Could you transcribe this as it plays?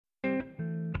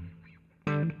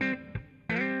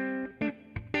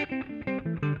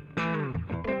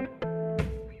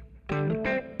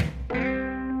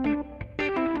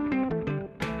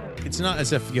not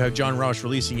as if you have John Roush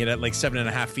releasing it at like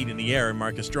 7.5 feet in the air and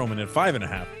Marcus Stroman at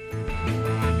 5.5.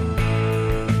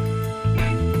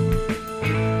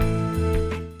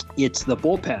 It's the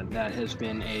bullpen that has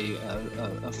been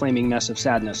a flaming mess of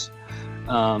sadness.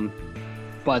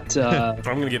 But I'm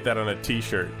going to get that on a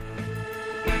T-shirt.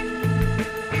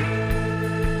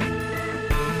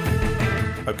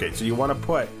 Okay, so you want to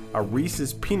put a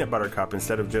Reese's peanut butter cup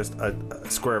instead of just a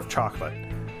square of chocolate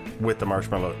with the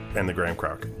marshmallow and the graham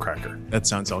cracker. That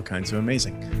sounds all kinds of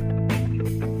amazing.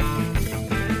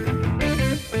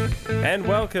 And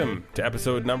welcome to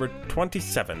episode number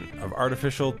 27 of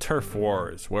Artificial Turf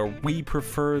Wars, where we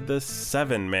prefer the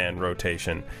 7-man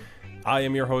rotation. I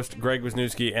am your host, Greg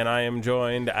Wisniewski, and I am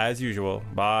joined, as usual,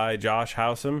 by Josh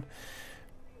Howsam.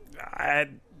 At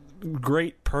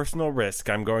great personal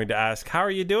risk, I'm going to ask, how are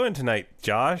you doing tonight,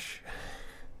 Josh?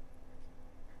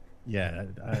 Yeah.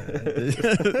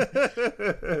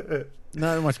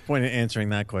 Not much point in answering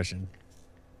that question.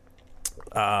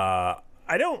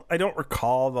 I don't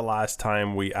recall the last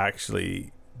time we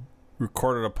actually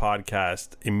recorded a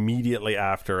podcast immediately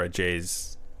after the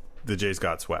Jays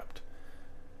got swept.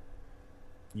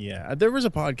 Yeah, there was a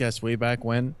podcast way back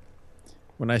when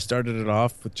I started it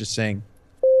off with just saying,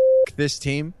 this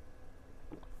team.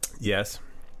 Yes.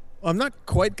 I'm not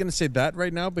quite going to say that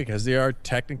right now because they are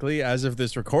technically, as of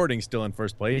this recording, still in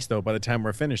first place, though by the time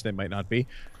we're finished, they might not be.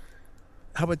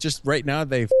 How about just right now,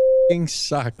 they f***ing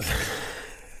suck.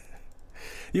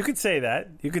 You could say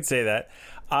that.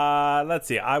 Let's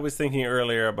see. I was thinking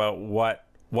earlier about what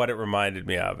it reminded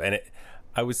me of, and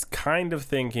I was kind of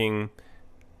thinking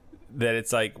that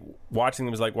it's like watching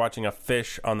them was like watching a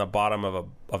fish on the bottom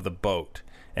of the boat,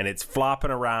 and it's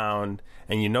flopping around,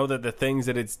 and you know that the things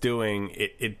that it's doing,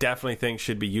 it definitely thinks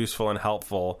should be useful and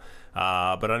helpful,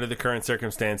 but under the current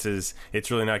circumstances, it's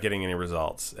really not getting any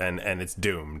results, and it's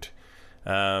doomed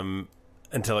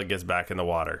until it gets back in the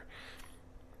water.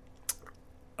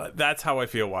 That's how I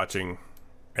feel watching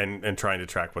and trying to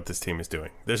track what this team is doing.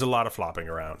 There's a lot of flopping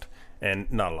around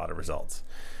and not a lot of results.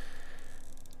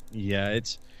 Yeah,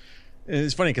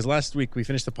 it's funny because last week we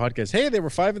finished the podcast. Hey, they were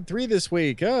 5-3 this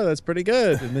week. Oh, that's pretty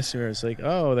good. And this year it's like,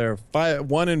 oh, they're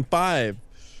 1-5.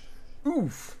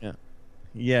 Oof.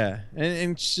 Yeah.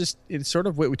 And it's sort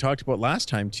of what we talked about last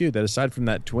time too. That aside from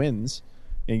that Twins,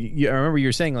 and I remember you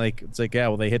were saying like it's like, yeah,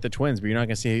 well, they hit the Twins, but you're not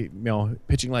going to see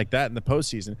pitching like that in the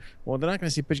postseason. Well, they're not going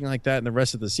to see pitching like that in the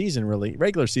rest of the season, really,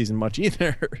 regular season much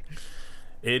either.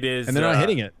 It is, and they're not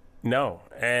hitting it. No,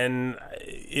 and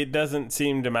it doesn't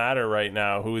seem to matter right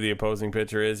now who the opposing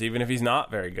pitcher is, even if he's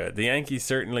not very good. The Yankees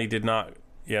certainly did not,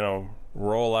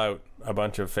 roll out a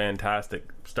bunch of fantastic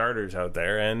starters out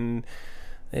there, and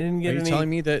they didn't get any. Are you telling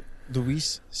me that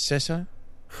Luis Cessa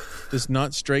does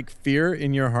not strike fear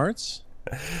in your hearts?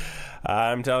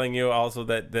 I'm telling you also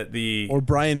that the... Or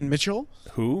Brian Mitchell?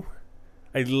 Who?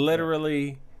 I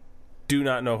literally do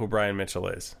not know who Brian Mitchell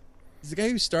is. He's the guy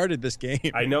who started this game.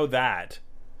 I know that.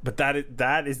 But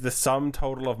that is the sum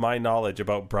total of my knowledge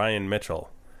about Brian Mitchell.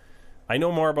 I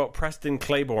know more about Preston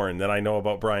Claiborne than I know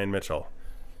about Brian Mitchell.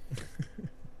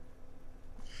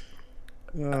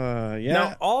 Yeah.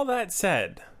 Now, all that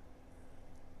said,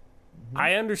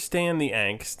 I understand the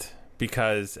angst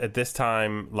because at this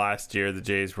time last year, the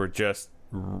Jays were just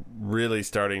really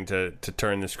starting to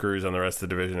turn the screws on the rest of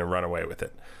the division and run away with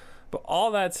it. But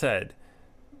all that said,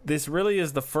 this really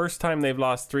is the first time they've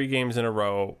lost 3 games in a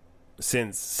row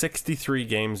since 63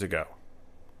 games ago.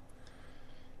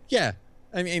 Yeah,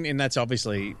 I mean, and that's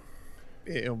obviously,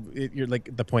 you're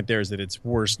like, the point there is that it's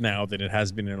worse now than it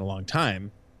has been in a long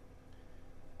time.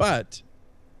 But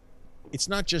it's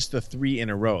not just the 3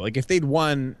 in a row. Like if they'd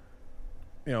won,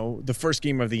 the first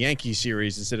game of the Yankee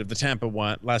series instead of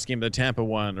the last game of the Tampa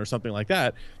one or something like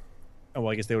that. Oh,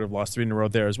 well, I guess they would have lost 3 in a row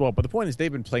there as well. But the point is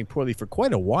they've been playing poorly for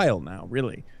quite a while now,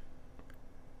 really.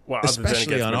 Well,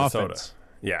 especially on Minnesota. offense.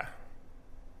 Yeah.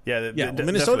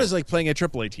 Minnesota's like playing a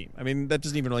AAA team. I mean, that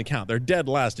doesn't even really count. They're dead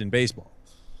last in baseball.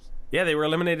 Yeah, they were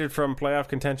eliminated from playoff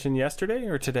contention yesterday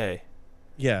or today.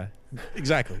 Yeah,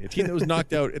 exactly. A team that was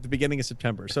knocked out at the beginning of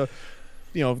September. So,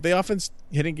 the offense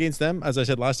hitting against them, as I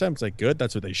said last time, it's like good.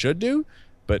 That's what they should do.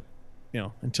 But,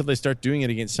 until they start doing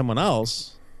it against someone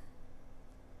else,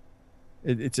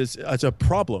 it's a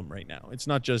problem right now. It's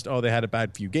not just, they had a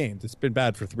bad few games. It's been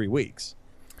bad for 3 weeks.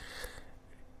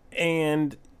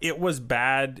 And it was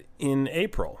bad in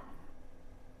April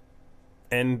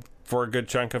and for a good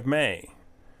chunk of May.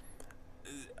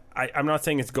 I'm not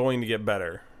saying it's going to get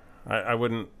better.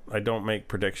 I don't make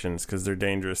predictions because they're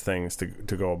dangerous things to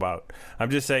go about. I'm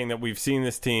just saying that we've seen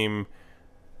this team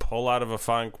pull out of a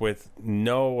funk with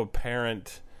no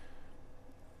apparent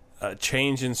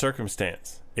change in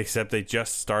circumstance. except they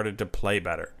just started to play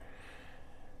better.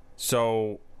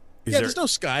 So, there's no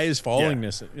sky is falling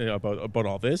this about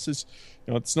all this. It's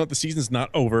it's not, the season's not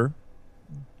over.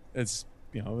 It's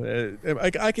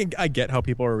I get how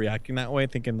people are reacting that way,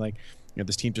 thinking like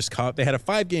this team just caught. They had a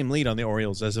 5-game lead on the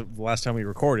Orioles as of the last time we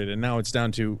recorded, and now it's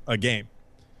down to a game.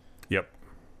 Yep,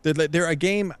 they're a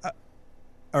game,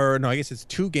 or no, I guess it's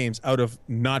 2 games out of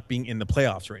not being in the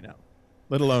playoffs right now,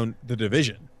 let alone the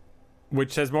division.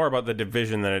 Which says more about the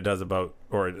division than it does about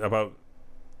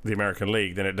the American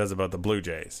League than it does about the Blue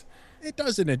Jays. It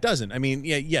doesn't. I mean,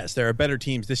 yes, there are better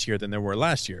teams this year than there were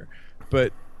last year,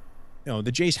 but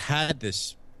the Jays had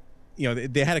this,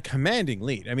 they had a commanding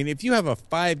lead. I mean, if you have a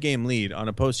 5-game lead on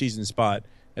a postseason spot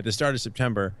at the start of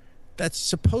September, that's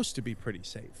supposed to be pretty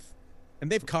safe.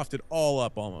 And they've coughed it all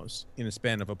up almost in a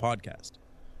span of a podcast.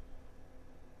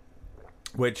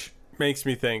 Which makes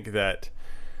me think that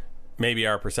maybe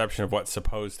our perception of what's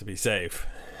supposed to be safe.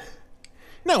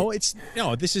 No,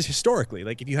 this is historically,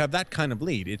 like, if you have that kind of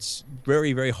lead, it's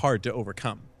very, very hard to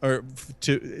overcome.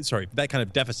 That kind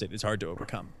of deficit is hard to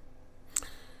overcome.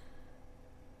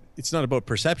 It's not about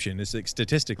perception. It's like,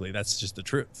 statistically, that's just the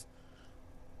truth.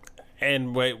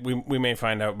 And we may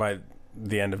find out by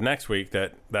the end of next week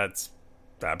that that's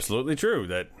absolutely true,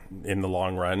 that in the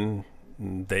long run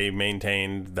they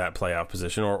maintained that playoff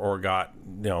position or got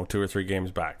 2 or 3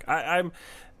 games back.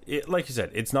 Like you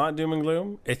said, it's not doom and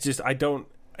gloom. It's just I don't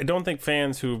think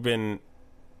fans who've been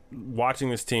watching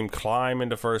this team climb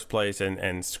into first place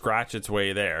and scratch its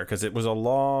way there, because it was a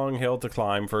long hill to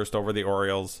climb, first over the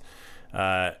Orioles,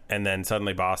 and then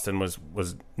suddenly Boston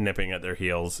was nipping at their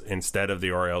heels instead of the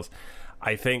Orioles.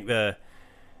 I think the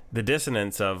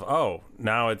dissonance of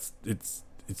now it's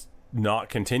not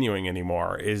continuing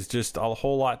anymore is just a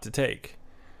whole lot to take.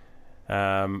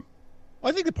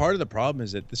 I think the part of the problem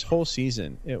is that this whole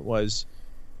season, it was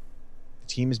the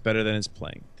team is better than it's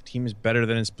playing. The team is better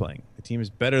than it's playing. The team is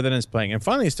better than it's playing. And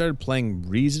finally, it started playing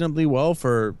reasonably well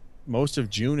for most of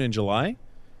June and July.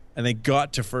 And they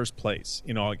got to first place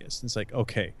in August. And it's like,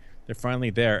 okay, they're finally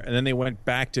there. And then they went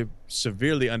back to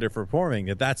severely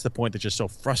underperforming. And that's the point that's just so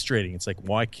frustrating. It's like,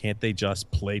 why can't they just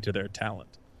play to their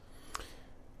talent?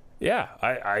 Yeah,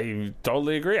 I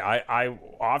totally agree. I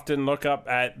often look up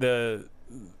at the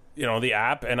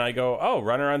app and I go,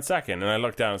 runner on second. And I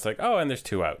look down, it's like, and there's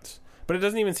 2 outs. But it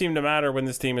doesn't even seem to matter when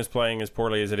this team is playing as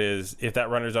poorly as it is if that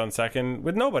runner's on second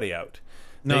with nobody out.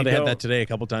 No, they had that today a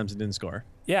couple times and didn't score.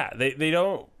 Yeah, they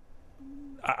don't.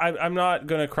 I'm not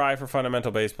going to cry for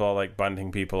fundamental baseball, like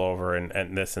bunting people over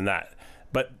and this and that.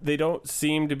 But they don't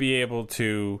seem to be able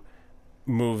to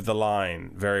move the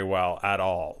line very well at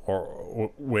all,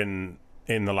 or when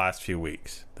in the last few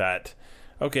weeks. That,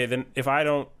 okay, then if I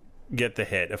don't get the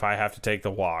hit, if I have to take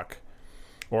the walk,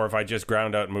 or if I just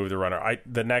ground out and move the runner,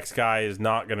 the next guy is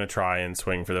not going to try and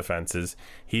swing for the fences.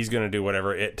 He's going to do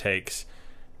whatever it takes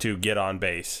to get on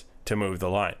base to move the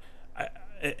line.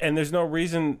 And there's no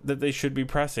reason that they should be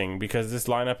pressing, because this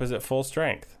lineup is at full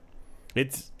strength.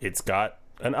 It's got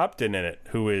an Upton in it,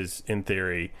 who is, in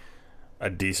theory, a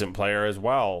decent player as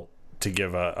well, to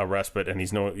give a respite, and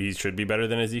he should be better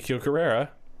than Ezekiel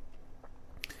Carrera.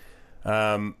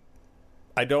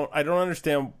 I don't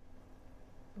understand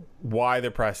why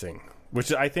they're pressing,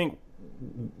 which I think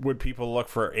when people look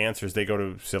for answers, they go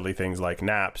to silly things like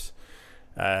naps,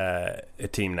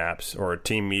 team naps or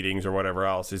team meetings or whatever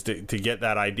else, is to get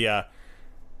that idea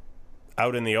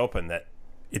out in the open that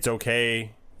it's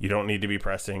okay, you don't need to be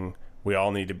pressing, we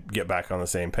all need to get back on the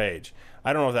same page.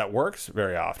 I don't know if that works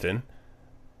very often.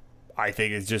 I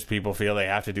think it's just people feel they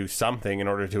have to do something in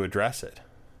order to address it.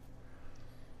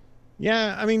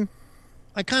 Yeah, I mean,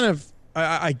 I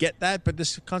get that, but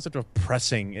this concept of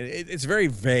pressing, it's very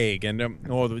vague, and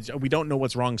we don't know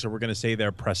what's wrong, so we're going to say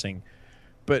they're pressing.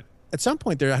 But at some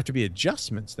point, there have to be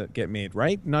adjustments that get made,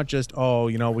 right? Not just,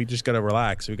 we just got to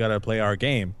relax, we got to play our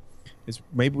game.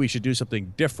 Maybe we should do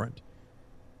something different.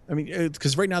 I mean,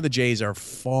 because right now the Jays are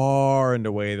far and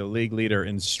away the league leader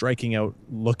in striking out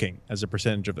looking as a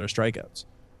percentage of their strikeouts.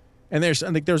 And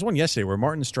there was one yesterday where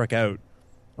Martin struck out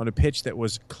on a pitch that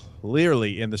was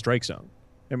clearly in the strike zone.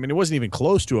 I mean, it wasn't even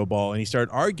close to a ball, and he started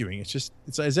arguing.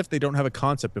 It's as if they don't have a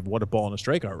concept of what a ball and a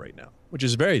strike are right now, which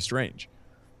is very strange.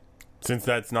 Since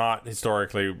that's not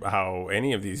historically how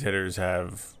any of these hitters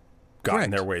have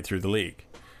gotten their way through the league.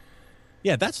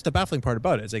 Yeah, that's the baffling part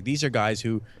about it. It's like these are guys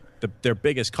who their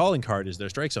biggest calling card is their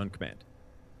strike zone command.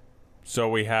 So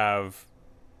we have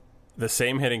the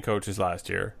same hitting coaches last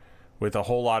year with a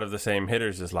whole lot of the same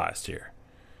hitters as last year.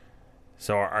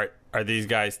 So are these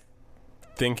guys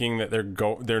thinking that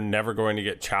they're never going to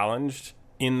get challenged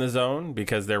in the zone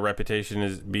because their reputation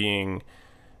is being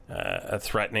a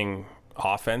threatening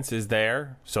offense is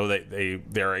there, so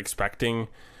they're expecting,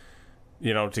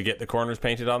 to get the corners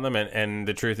painted on them, and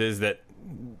the truth is that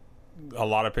a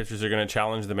lot of pitchers are going to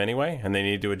challenge them anyway, and they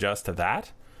need to adjust to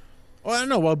that. Well, I don't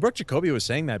know. Well, Brooke Jacoby was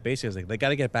saying that basically, like, they got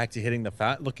to get back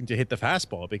to looking to hit the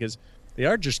fastball, because they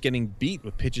are just getting beat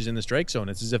with pitches in the strike zone.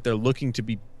 It's as if they're looking to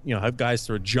be, have guys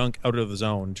throw junk out of the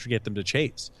zone to get them to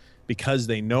chase, because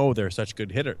they know they're such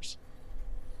good hitters.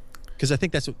 Because I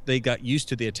think that's what they got used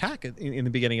to the attack in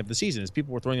the beginning of the season, is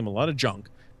people were throwing them a lot of junk,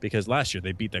 because last year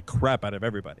they beat the crap out of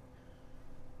everybody.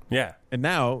 Yeah. And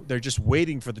now they're just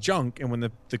waiting for the junk, and when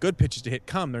the good pitches to hit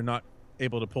come, they're not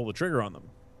able to pull the trigger on them.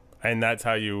 And that's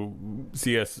how you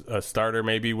see a starter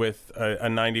maybe with a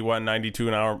 91, 92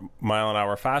 mile an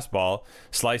hour fastball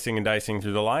slicing and dicing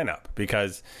through the lineup,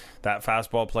 because that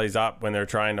fastball plays up when they're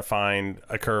trying to find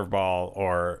a curveball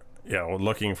or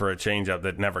looking for a changeup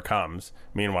that never comes.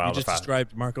 Meanwhile, you just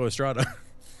described Marco Estrada.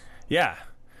 Yeah,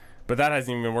 but that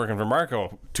hasn't even been working for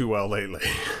Marco too well lately.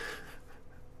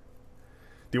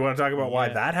 Do you want to talk about why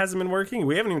that hasn't been working?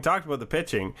 We haven't even talked about the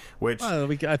pitching, which...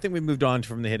 I think we moved on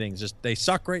from the hitting. Just they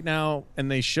suck right now,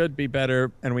 and they should be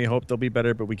better, and we hope they'll be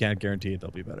better, but we can't guarantee it they'll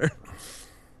be better.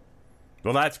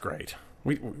 Well, that's great.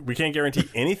 We can't guarantee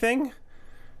anything?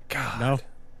 God. No.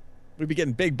 We'd be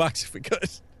getting big bucks if we could.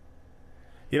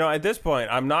 At this point,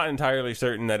 I'm not entirely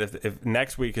certain that if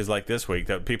next week is like this week,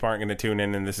 that people aren't going to tune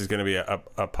in and this is going to be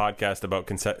a podcast about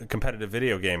competitive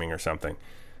video gaming or something.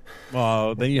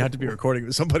 Well, then you have to be recording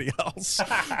with somebody else.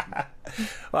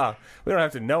 Well, we don't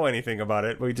have to know anything about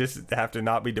it. We just have to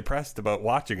not be depressed about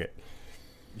watching it.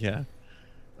 Yeah.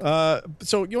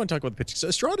 So you want to talk about the pitching? So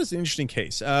Estrada's an interesting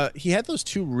case. He had those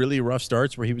 2 really rough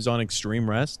starts where he was on extreme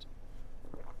rest.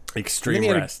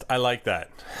 Extreme rest. I like that.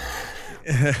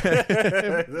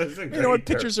 What,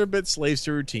 pitchers are a bit slaves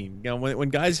to routine. When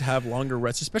guys have longer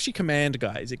rests, especially command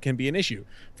guys, it can be an issue.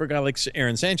 For a guy like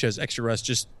Aaron Sanchez, extra rest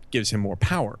just gives him more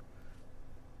power,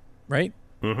 right?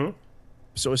 Mm-hmm.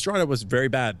 So Estrada was very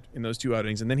bad in those 2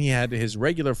 outings, and then he had his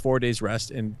regular 4 days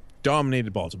rest and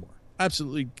dominated Baltimore,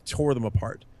 absolutely tore them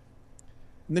apart.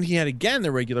 And then he had again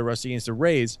the regular rest against the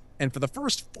Rays, and for the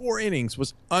first 4 innings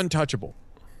was untouchable.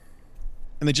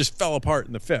 And they just fell apart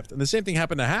in the 5th. And the same thing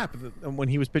happened to Happ when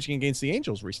he was pitching against the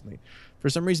Angels recently. For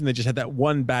some reason, they just had that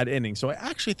one bad inning. So I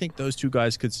actually think those 2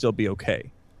 guys could still be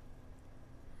okay.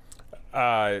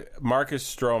 Marcus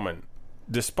Stroman,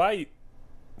 despite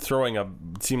throwing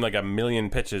seemed like 1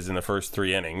 million pitches in the first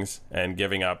 3 innings and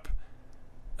giving up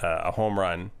a home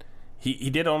run, he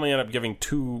did only end up giving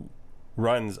 2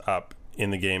 runs up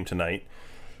in the game tonight.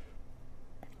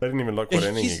 I didn't even look what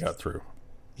inning he got through.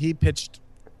 He pitched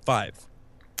 5.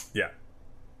 Yeah.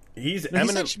 He's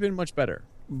actually been much better.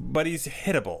 But he's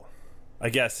hittable, I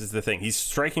guess, is the thing. He's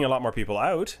striking a lot more people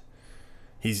out.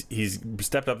 He's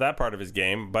stepped up that part of his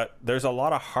game, but there's a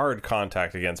lot of hard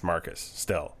contact against Marcus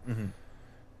still,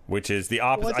 which is the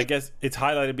opposite. Well, I guess it's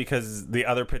highlighted because the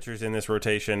other pitchers in this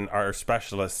rotation are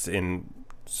specialists in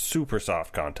super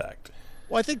soft contact.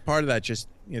 Well, I think part of that just,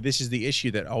 this is the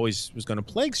issue that always was going to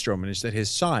plague Stroman, is that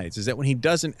his size, is that when he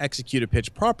doesn't execute a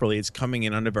pitch properly, it's coming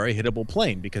in on a very hittable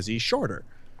plane because he's shorter.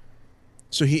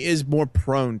 So he is more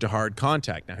prone to hard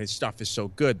contact. Now, his stuff is so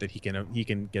good that he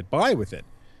can get by with it.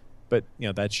 But,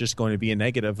 that's just going to be a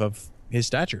negative of his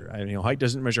stature. Height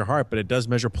doesn't measure heart, but it does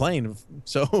measure plane.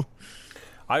 So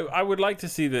I would like to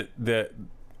see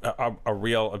a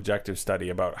real objective study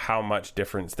about how much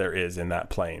difference there is in that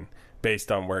plane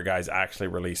based on where guys actually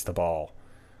release the ball.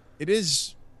 It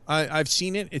is. I've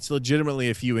seen it. It's legitimately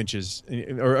a few inches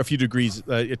or a few degrees,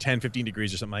 10, 15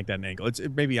 degrees or something like that in angle.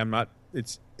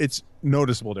 It's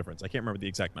noticeable difference. I can't remember the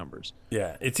exact numbers.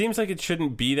 Yeah, it seems like it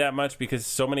shouldn't be that much because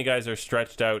so many guys are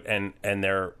stretched out and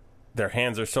their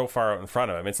hands are so far out in front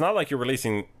of them. It's not like you're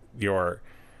releasing your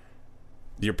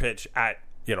pitch at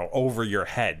over your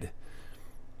head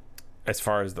as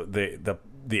far as the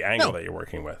angle that you're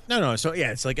working with. No. So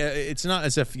yeah, it's like it's not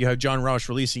as if you have John Roush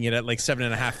releasing it at like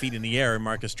 7.5 feet in the air and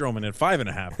Marcus Stroman at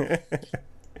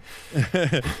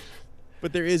 5.5.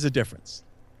 But there is a difference,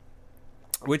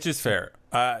 which is fair.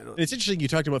 It's interesting. You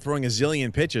talked about throwing a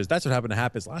zillion pitches. That's what happened to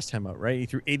Happ his last time out, right? He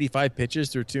threw 85 pitches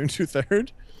through 2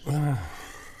 2/3.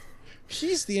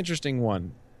 He's the interesting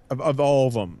one of all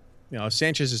of them.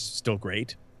 Sanchez is still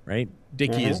great, right?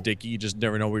 Dickey is Dickey. You just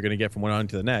never know what we're going to get from one on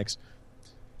to the next.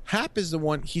 Happ is the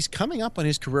one, he's coming up on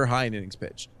his career high in innings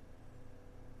pitched.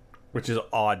 Which is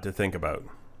odd to think about.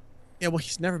 Yeah, well,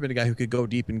 he's never been a guy who could go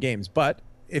deep in games. But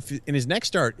if in his next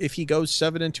start, if he goes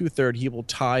 7 2/3, he will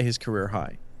tie his career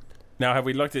high. Now, have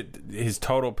we looked at his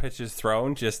total pitches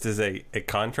thrown just as a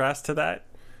contrast to that?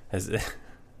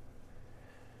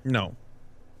 No.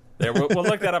 There, we'll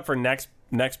look that up for next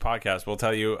podcast. We'll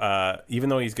tell you, even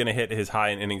though he's going to hit his high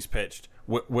in innings pitched,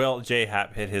 will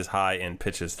J-Hap hit his high in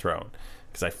pitches thrown?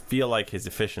 Because I feel like his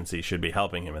efficiency should be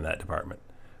helping him in that department,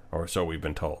 or so we've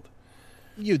been told.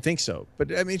 You'd think so,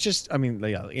 but I mean, it's just,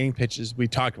 inning pitches. We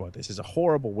talked about this. Is a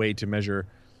horrible way to measure,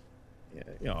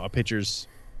 a pitcher's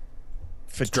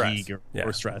fatigue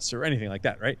or stress or anything like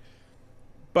that, right?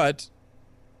 But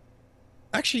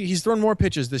actually, he's thrown more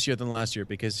pitches this year than last year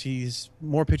because he's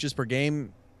more pitches per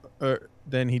game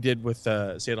than he did with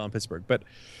Seattle and Pittsburgh. But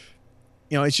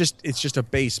it's just a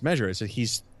base measure. It's that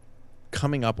he's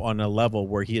coming up on a level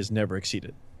where he has never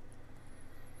exceeded.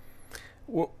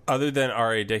 Well, other than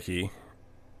R.A. Dickey,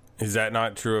 is that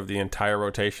not true of the entire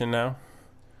rotation now?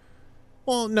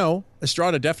 Well, no.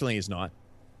 Estrada definitely is not.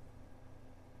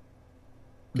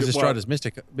 Because Estrada's missed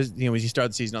it. He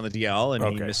started the season on the DL and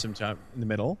he missed some time in the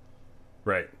middle.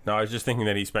 Right. No, I was just thinking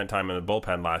that he spent time in the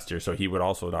bullpen last year, so he would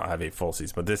also not have a full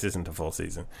season. But this isn't a full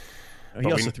season.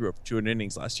 He also threw up 200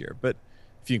 innings last year, but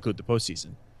if you include the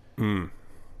postseason.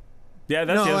 Yeah,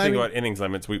 that's the other thing about innings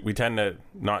limits. We tend to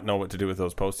not know what to do with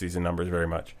those postseason numbers very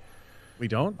much. We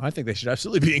don't? I think they should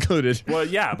absolutely be included. Well,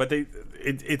 yeah, but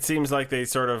it seems like they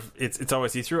sort of it's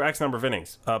always he threw X number of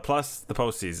innings plus the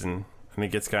postseason, and it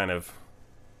gets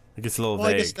a little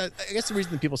vague. I guess the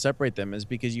reason that people separate them is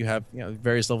because you have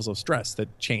various levels of stress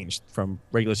that changed from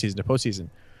regular season to postseason.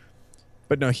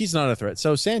 But no, he's not a threat.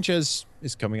 So Sanchez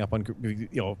is coming up on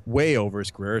way over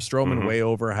his career. Stroman way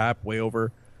over. Happ way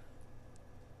over.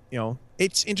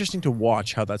 It's interesting to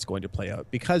watch how that's going to play out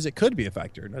because it could be a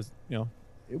factor.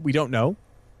 We don't know.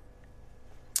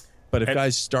 But if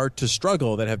guys start to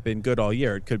struggle that have been good all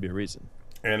year, it could be a reason.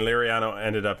 And Liriano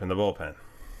ended up in the bullpen.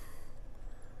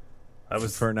 That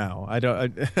was for now. I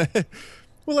don't.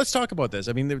 Well, let's talk about this.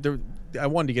 I mean, I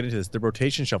wanted to get into this. The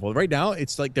rotation shuffle right now,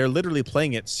 it's like they're literally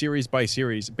playing it series by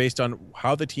series based on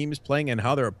how the team is playing and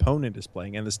how their opponent is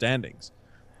playing and the standings.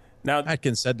 Now,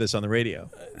 Atkins said this on the radio.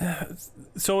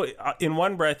 So, in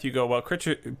one breath, you go, "Well,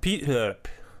 pitchers,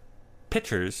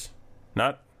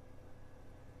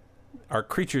 are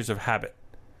creatures of habit,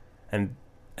 and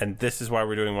this is why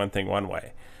we're doing one thing one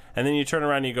way." And then you turn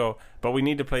around and you go, but we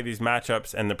need to play these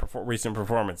matchups and the recent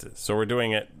performances. So we're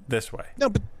doing it this way. No,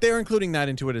 but they're including that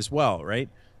into it as well, right?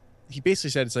 He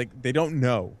basically said it's like they don't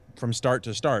know from start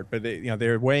to start, but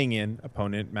they're weighing in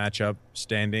opponent, matchup,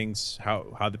 standings,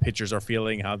 how the pitchers are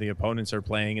feeling, how the opponents are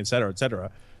playing, et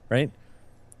cetera, right?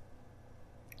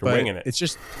 They're winging it. It's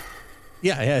just,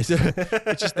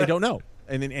 it's just they don't know.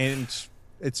 And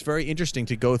it's very interesting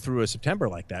to go through a September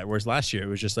like that, whereas last year it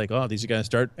was just like, oh, these are going to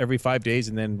start every 5 days,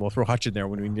 and then we'll throw Hutch in there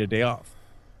when we need a day off.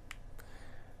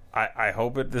 I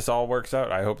hope this all works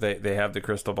out. I hope they have the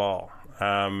crystal ball.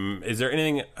 Is there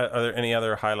anything? Are there any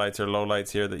other highlights or lowlights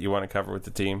here that you want to cover with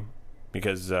the team?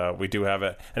 Because we do have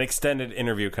an extended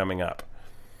interview coming up.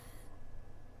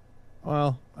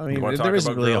 Well, I mean, there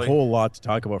isn't really a whole lot to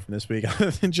talk about from this week other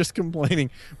than just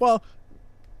complaining. Well,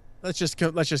 let's just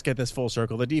get this full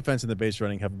circle. The defense and the base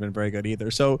running haven't been very good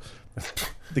either. So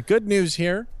the good news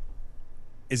here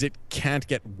is it can't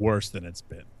get worse than it's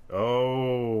been.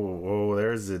 Oh,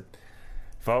 there's it.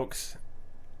 Folks,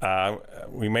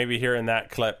 we may be hearing that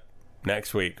clip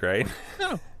next week, right?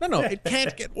 No. It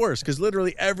can't get worse because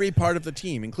literally every part of the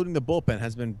team, including the bullpen,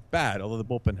 has been bad, although the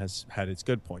bullpen has had its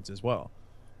good points as well.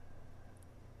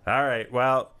 All right.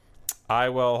 Well, I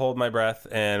will hold my breath,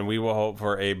 and we will hope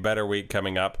for a better week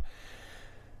coming up.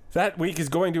 That week is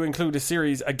going to include a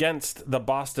series against the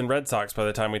Boston Red Sox by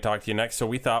the time we talk to you next, so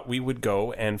we thought we would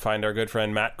go and find our good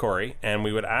friend Matt Corey, and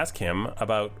we would ask him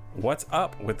about what's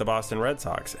up with the Boston Red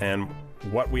Sox and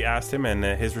what we asked him, and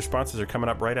his responses are coming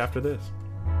up right after this.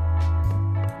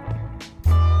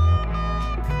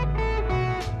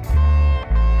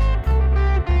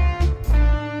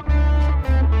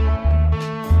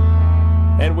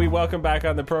 And we welcome back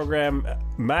on the program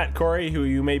Matt Corey, who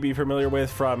you may be familiar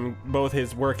with from both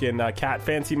his work in Cat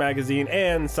Fancy Magazine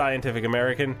and Scientific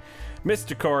American.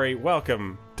 Mr. Corey,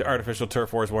 welcome to Artificial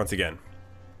Turf Wars once again.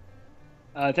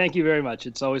 Thank you very much.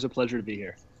 It's always a pleasure to be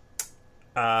here.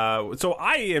 So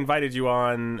I invited you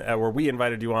on, we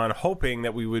invited you on, hoping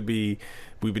that we'd be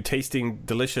tasting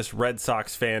delicious Red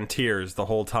Sox fan tears the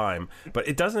whole time. But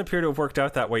it doesn't appear to have worked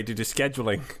out that way due to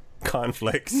scheduling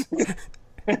conflicts.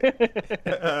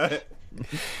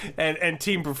 and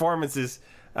team performances.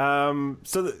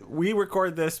 So we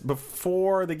record this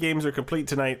before the games are complete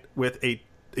tonight with a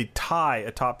tie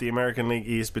atop the American League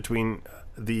East between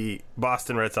the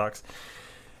Boston Red Sox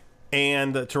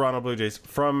and the Toronto Blue Jays.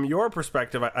 From your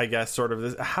perspective, I guess, sort of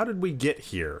this, how did we get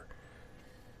here?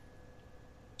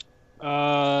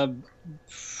 Uh,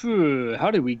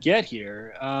 how did we get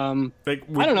here? I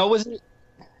don't know.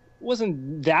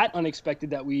 Wasn't that unexpected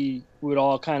that we would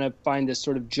all kind of find this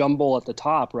sort of jumble at the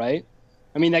top, right?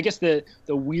 I mean, I guess the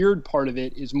weird part of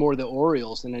it is more the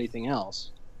Orioles than anything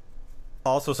else.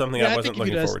 Also, something I wasn't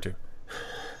looking forward to.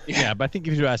 Yeah, but I think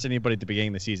if you asked anybody at the beginning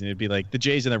of the season, it'd be like the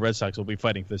Jays and the Red Sox will be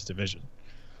fighting for this division.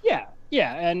 Yeah,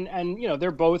 and you know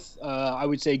they're both I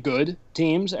would say good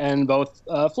teams and both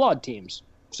flawed teams.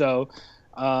 So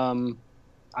I'm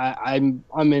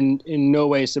in no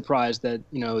way surprised that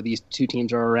you know these two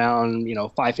teams are around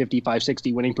 550,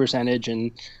 560 winning percentage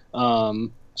and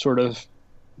sort of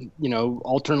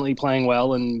alternately playing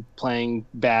well and playing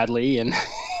badly and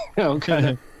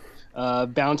kind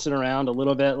of bouncing around a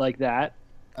little bit like that.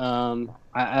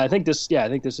 I think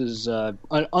this is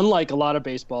unlike a lot of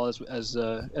baseball as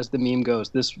the meme goes.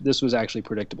 This was actually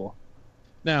predictable.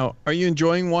 Now, are you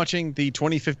enjoying watching the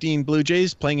 2015 Blue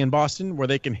Jays playing in Boston, where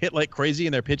they can hit like crazy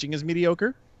and their pitching is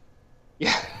mediocre?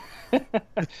 Yeah.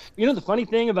 The funny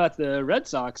thing about the Red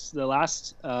Sox, the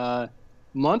last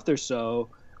month or so,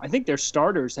 I think their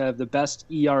starters have the best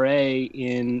ERA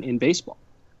in baseball.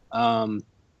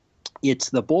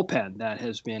 It's the bullpen that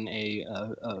has been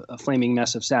a flaming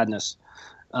mess of sadness.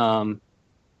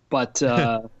 But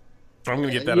I'm going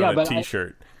to get that on a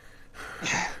T-shirt.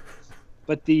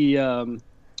 But the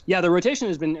rotation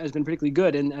has been particularly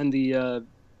good, and the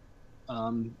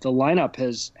lineup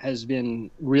has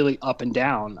been really up and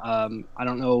down. I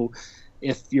don't know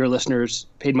if your listeners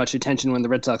paid much attention when the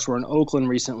Red Sox were in Oakland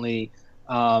recently.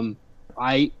 I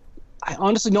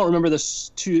honestly don't remember the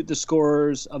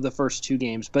scores of the first two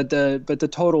games, but the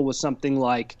total was something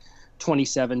like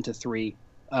 27-3.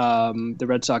 The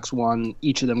Red Sox won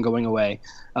each of them going away,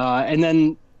 and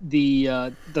then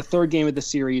the third game of the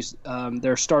series,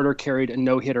 their starter carried a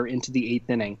no-hitter into the eighth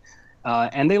inning,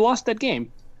 and they lost that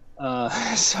game.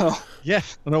 So yeah,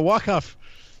 on a walk-off,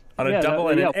 on a double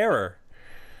and an error.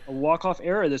 A walk-off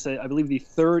error. This, I believe, the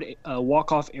third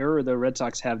walk-off error the Red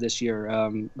Sox have this year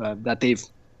that they've.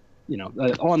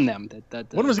 On them.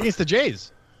 One was against the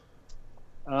Jays.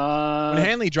 When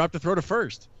Hanley dropped a throw to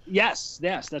first. Yes,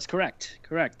 that's correct.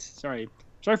 Sorry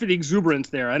for the exuberance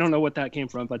there. I don't know what that came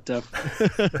from, but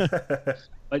but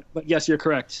yes, you're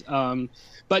correct.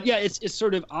 But yeah, it's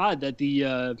sort of odd that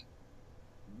the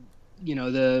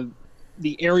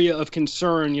area of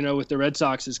concern, with the Red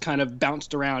Sox is kind of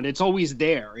bounced around. It's always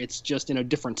there. It's just in a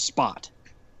different spot.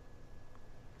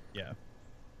 Yeah.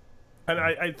 And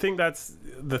I think that's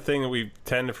the thing that we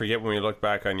tend to forget when we look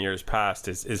back on years past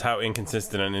is how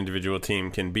inconsistent an individual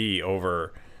team can be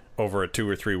over a 2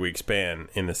 or 3 week span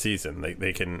in the season.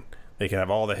 They can have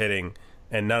all the hitting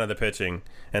and none of the pitching,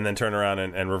 and then turn around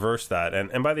and reverse that.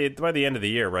 And by the end of the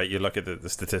year, right, you look at the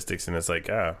statistics and it's like,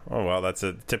 oh well, that's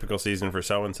a typical season for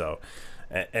so and so.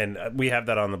 And we have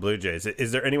that on the Blue Jays.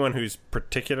 Is there anyone who's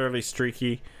particularly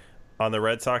streaky on the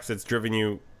Red Sox that's driven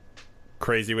you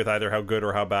crazy with either how good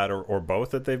or how bad or both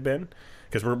that they've been?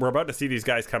 Because we're about to see these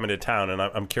guys come into town, and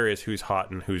I'm curious who's hot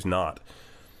and who's not.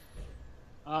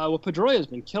 Well, Pedroia's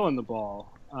been killing the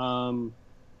ball,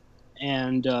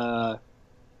 and so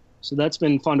that's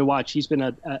been fun to watch. He's been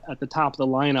at the top of the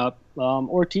lineup.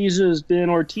 Ortiz has been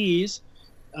Ortiz,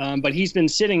 but he's been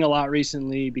sitting a lot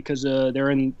recently because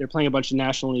they're playing a bunch of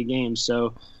National League games.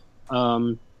 So,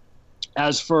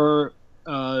 as for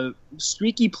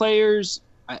streaky players,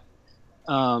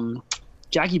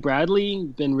 Jackie Bradley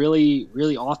been really,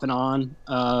 really off and on.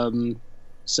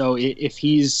 So if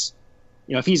he's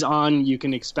on, you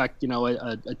can expect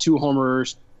a 2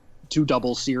 homers, 2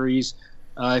 double series.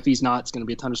 If he's not, it's going to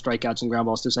be a ton of strikeouts and ground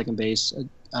balls to second base.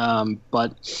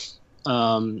 But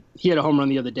he had a home run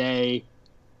the other day,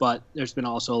 but there's been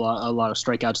also a lot of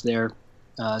strikeouts there.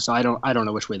 So I don't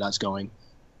know which way that's going.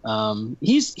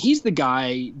 He's the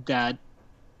guy that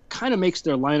kind of makes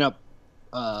their lineup.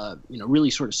 Really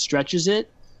sort of stretches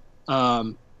it.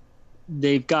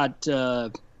 They've got, I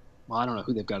don't know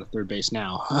who they've got at third base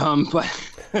now, but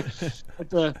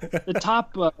the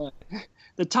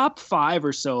top 5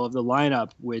 or so of the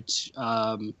lineup, which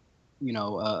Pedroia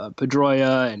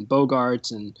and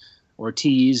Bogarts and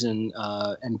Ortiz and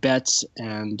Betts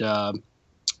and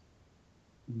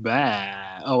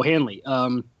Hanley.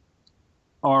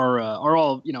 Are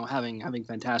all having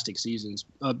fantastic seasons,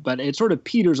 but it sort of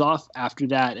peters off after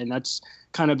that, and that's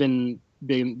kind of been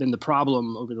the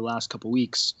problem over the last couple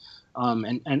weeks.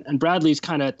 And Bradley's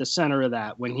kind of at the center of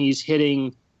that. When he's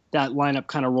hitting, that lineup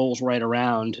kind of rolls right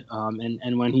around,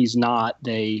 and when he's not,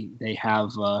 they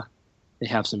have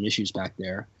some issues back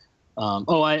there.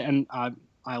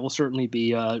 I will certainly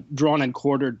be drawn and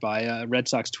quartered by Red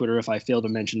Sox Twitter if I fail to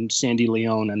mention Sandy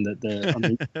Leone and the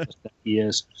that he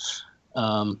is.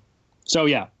 So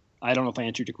yeah, I don't know if I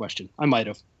answered your question. I might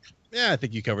have. Yeah, I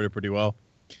think you covered it pretty well.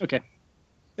 Okay.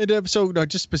 And so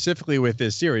just specifically with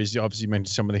this series, you obviously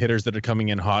mentioned some of the hitters that are coming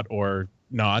in hot or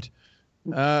not.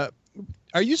 Are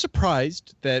you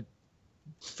surprised that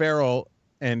Farrell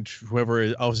and whoever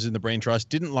else is in the Brain Trust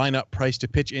didn't line up Price to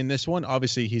pitch in this one?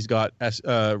 Obviously, he's got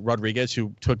Rodriguez,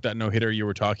 who took that no-hitter you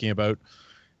were talking about,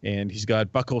 and he's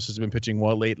got Buchholz, who's been pitching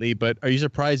well lately. But are you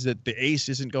surprised that the ace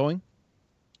isn't going?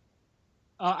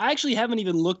 I actually haven't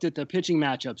even looked at the pitching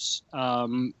matchups.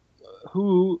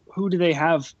 Who do they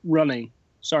have running?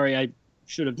 Sorry, I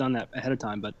should have done that ahead of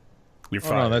time, but you're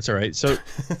fine. Oh, no, that's all right. So,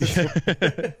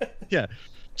 yeah.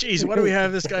 Jeez, why do we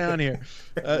have this guy on here?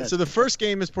 So the first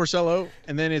game is Porcello,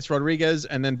 and then it's Rodriguez,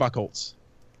 and then Buchholz.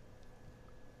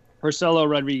 Porcello,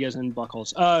 Rodriguez, and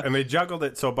Buchholz. And they juggled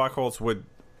it so Buchholz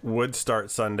would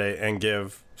start Sunday and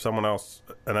give someone else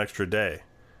an extra day.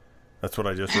 That's what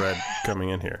I just read coming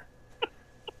in here.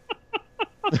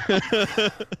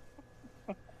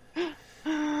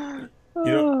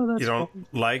 You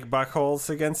don't like Buchholz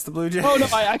against the Blue Jays? Oh no,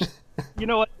 I actually. You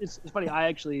know what? It's funny. I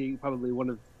actually probably one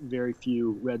of very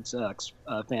few Red Sox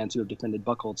fans who have defended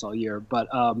Buchholz all year. But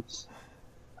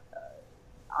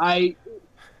I've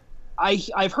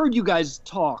heard you guys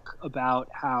talk about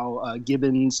how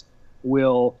Gibbons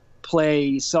will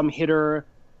play some hitter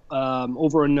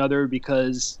over another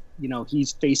because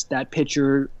he's faced that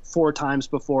pitcher 4 times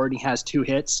before and he has 2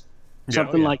 hits,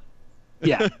 something like.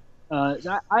 Yeah.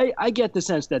 I get the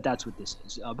sense that that's what this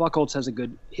is. Buchholz has a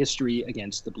good history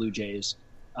against the Blue Jays.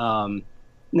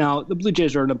 Now, the Blue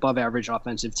Jays are an above-average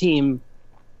offensive team.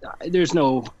 There's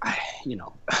no,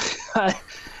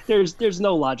 there's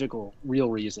no logical, real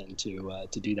reason to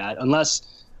do that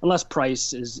unless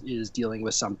Price is dealing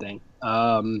with something.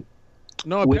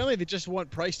 No, apparently they just want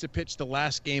Price to pitch the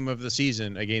last game of the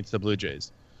season against the Blue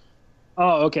Jays.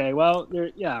 Oh, okay. Well,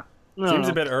 seems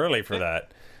a bit early for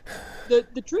that.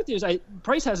 The truth is,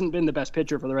 Price hasn't been the best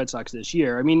pitcher for the Red Sox this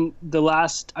year. I mean, the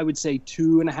last, I would say,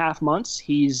 2.5 months,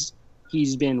 he's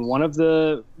been one of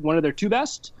their 2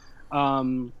 best.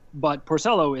 But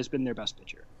Porcello has been their best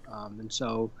pitcher, and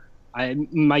so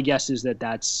my guess is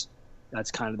that's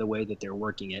kind of the way that they're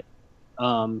working it.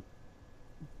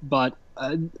 But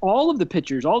all of the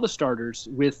pitchers, all the starters,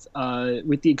 with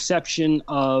the exception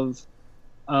of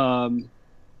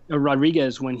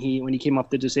Rodriguez when he came off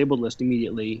the disabled list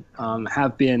immediately,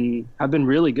 have been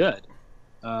really good.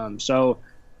 So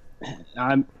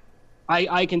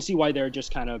I can see why they're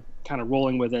just kind of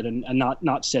rolling with it and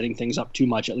not setting things up too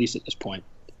much, at least at this point.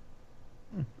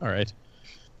 All right.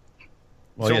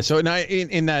 Well, So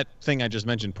in that thing I just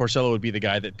mentioned, Porcello would be the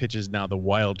guy that pitches now the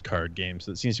wild card game.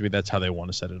 So it seems to be that's how they want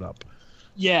to set it up.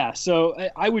 Yeah. So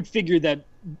I would figure that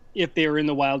if they were in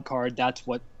the wild card, that's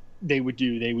what they would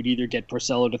do. They would either get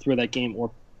Porcello to throw that game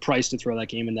or Price to throw that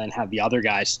game, and then have the other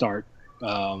guy start,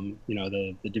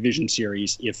 the division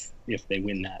series if they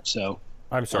win that. So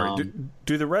I'm sorry.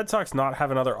 Do the Red Sox not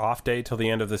have another off day till the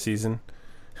end of the season?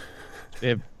 They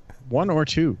have 1 or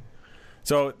 2.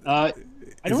 So I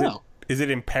don't know. Is it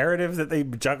imperative that they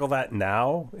juggle that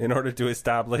now in order to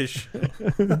establish?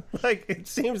 It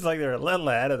seems like they're a little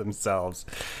ahead of themselves,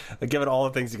 given all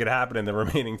the things that could happen in the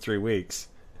remaining 3 weeks.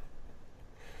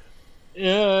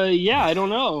 Yeah, I don't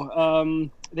know.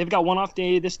 They've got 1 off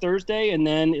day this Thursday, and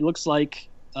then it looks like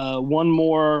 1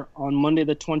 more on Monday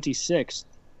the 26th.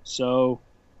 So,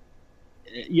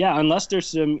 yeah, unless there's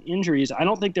some injuries, I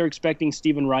don't think they're expecting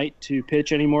Stephen Wright to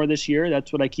pitch anymore this year.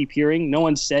 That's what I keep hearing. No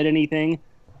one said anything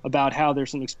about how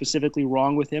there's something specifically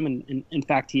wrong with him, and in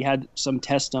fact, he had some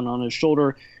tests done on his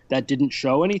shoulder that didn't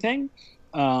show anything.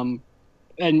 And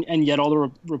yet all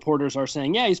the reporters are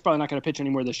saying, yeah, he's probably not going to pitch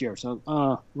anymore this year. So,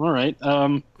 all right.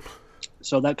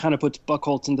 So that kind of puts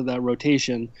Buchholz into that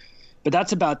rotation. But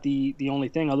that's about the only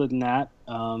thing. Other than that,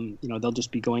 they'll just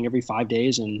be going every 5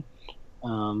 days, and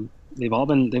they've all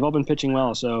been pitching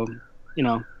well. So,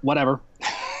 whatever.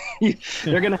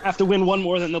 They're going to have to win 1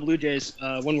 more than the Blue Jays,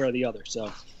 one way or the other.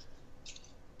 So,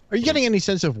 are you getting any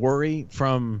sense of worry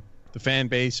from the fan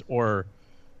base or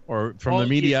from the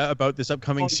media about this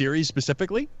upcoming series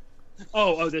specifically?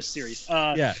 Oh, this series.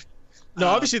 Yeah. No,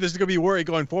 obviously there's going to be worry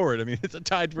going forward. I mean, it's a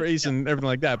tied race and everything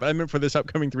like that. But I meant for this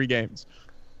upcoming 3 games.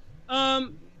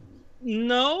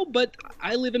 No, but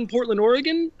I live in Portland,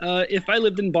 Oregon. If I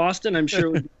lived in Boston, I'm sure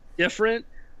it would be different.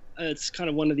 It's kind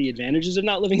of one of the advantages of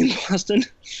not living in Boston.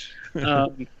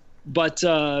 But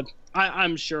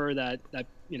I'm sure that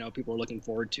people are looking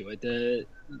forward to it.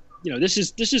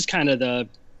 This is kind of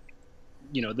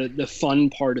the fun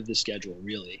part of the schedule,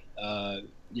 really.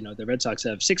 The Red Sox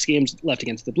have 6 games left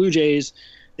against the Blue Jays.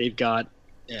 They've got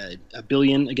 $1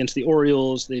 billion against the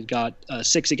Orioles. They've got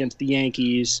 6 against the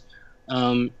Yankees.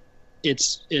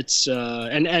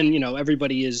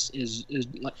 Everybody is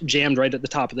jammed right at the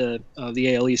top of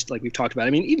the AL East, like we've talked about.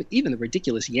 I mean, even the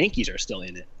ridiculous Yankees are still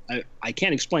in it. I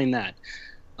can't explain that.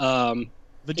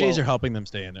 The Jays are helping them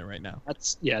stay in it right now.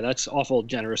 That's awful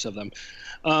generous of them.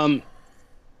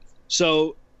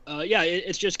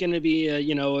 It's just going to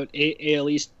be AL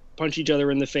East punch each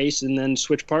other in the face and then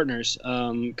switch partners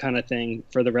kind of thing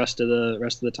for the rest of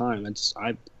the time.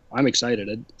 I'm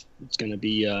excited. It's going to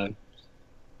be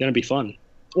fun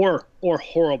or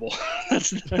horrible.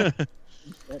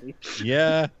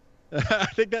 Yeah. I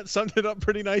think that summed it up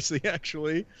pretty nicely,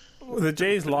 actually. The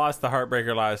Jays lost the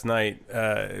heartbreaker last night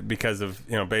because of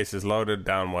bases loaded,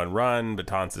 down 1 run,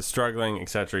 Betances is struggling,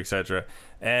 etc.,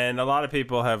 and a lot of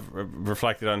people have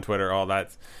reflected on Twitter, "Oh,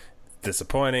 that's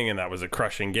disappointing, and that was a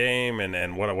crushing game,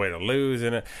 and what a way to lose."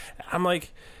 And I'm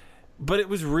like, but it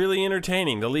was really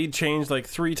entertaining. The lead changed like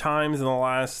 3 times in the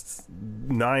last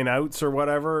 9 outs or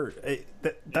whatever.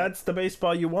 That's the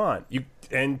baseball you want.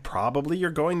 And probably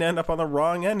you're going to end up on the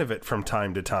wrong end of it from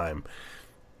time to time.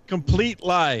 Complete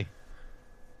lie.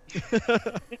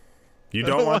 You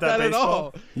don't want that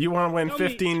baseball? You want to win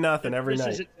 15-0 every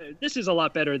night. This is a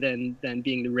lot better than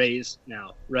being the Rays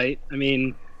now, right? I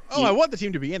mean... I want the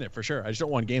team to be in it for sure. I just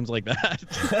don't want games like that.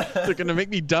 They're going to make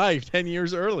me die 10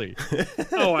 years early.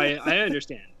 I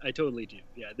understand. I totally do.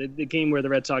 Yeah, the game where the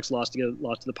Red Sox lost to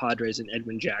the Padres and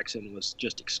Edwin Jackson was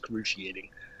just excruciating.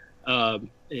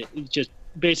 It just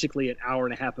basically an hour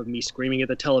and a half of me screaming at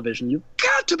the television, "You've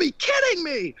got to be kidding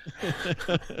me!"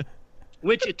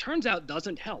 Which it turns out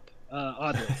doesn't help.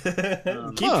 Oddly,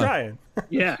 keep trying.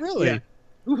 Yeah, really. Yeah.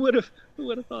 Who would have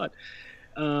thought?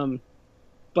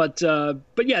 But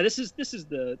yeah, this is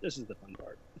the fun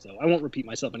part. So I won't repeat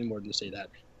myself anymore than to say that.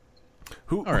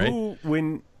 Who,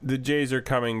 when the Jays are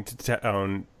coming to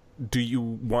town, do you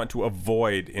want to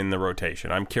avoid in the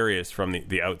rotation? I'm curious from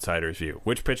the outsider's view.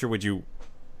 Which pitcher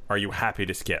are you happy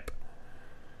to skip?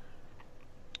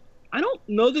 I don't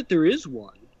know that there is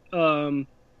one.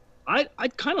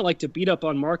 I'd kind of like to beat up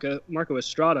on Marco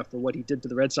Estrada for what he did to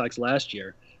the Red Sox last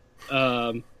year.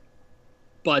 But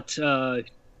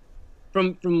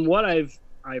from what I've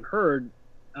heard,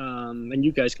 and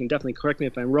you guys can definitely correct me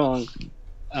if I'm wrong,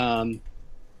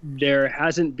 there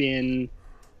hasn't been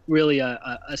really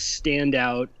a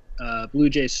standout Blue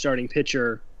Jays starting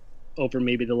pitcher over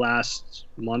maybe the last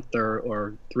month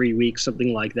or 3 weeks,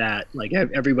 something like that. Like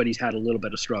everybody's had a little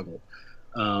bit of struggle,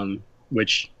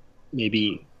 which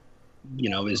maybe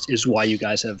is why you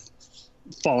guys have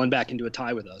fallen back into a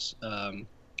tie with us.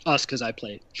 Us, because I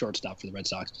play shortstop for the Red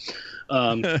Sox.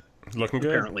 Looking good.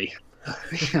 Apparently.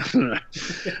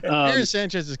 Aaron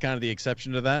Sanchez is kind of the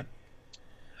exception to that.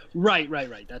 Right.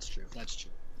 That's true.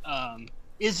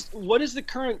 What is the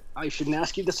current? I shouldn't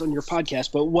ask you this on your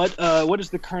podcast, but what is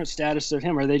the current status of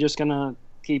him? Are they just gonna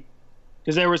keep?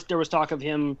 Because there was talk of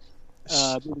him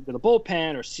moving to the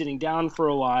bullpen or sitting down for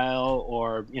a while,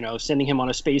 or sending him on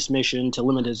a space mission to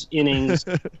limit his innings.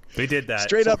 They did that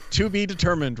straight up to be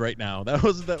determined right now. That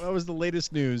was the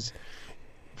latest news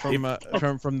from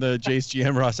the Jays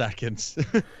GM Ross Atkins.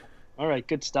 All right,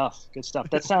 good stuff.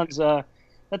 That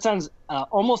sounds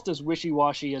almost as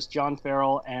wishy-washy as John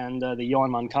Farrell and the Yohan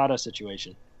Moncada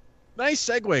situation. Nice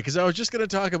segue, because I was just going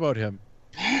to talk about him.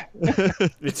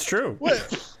 It's true.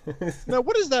 Now,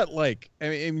 what is that like? I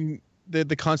mean,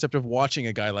 the concept of watching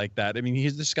a guy like that. I mean,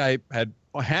 this guy had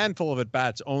a handful of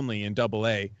at-bats only in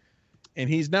Double-A, and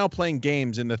he's now playing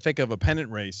games in the thick of a pennant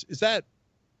race. Is that,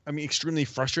 extremely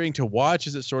frustrating to watch?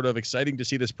 Is it sort of exciting to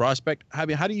see this prospect? How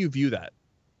do you view that?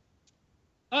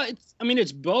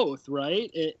 It's both,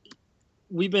 right?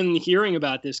 We've been hearing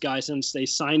about this guy since they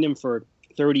signed him for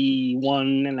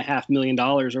 $31.5 million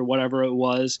or whatever it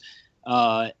was,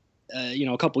 a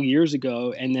couple years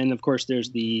ago. And then, of course, there's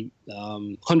the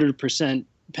 100%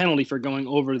 penalty for going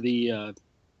over the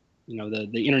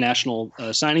international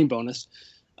signing bonus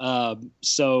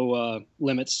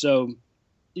limits. So,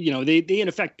 they in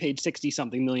effect paid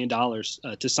 $60-something million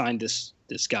to sign this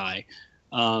guy.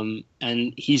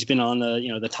 And he's been on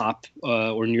the top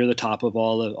or near the top of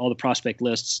all the prospect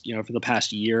lists, for the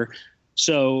past year.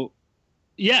 So,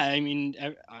 yeah,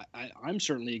 I'm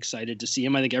certainly excited to see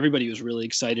him. I think everybody was really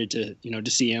excited to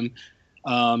see him.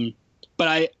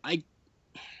 But I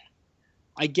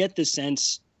get the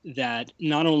sense that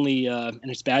not only, and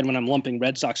it's bad when I'm lumping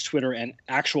Red Sox Twitter and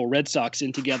actual Red Sox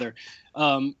in together,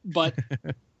 but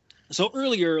So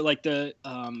earlier, like the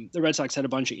Red Sox had a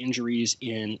bunch of injuries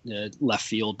in the left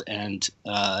field, and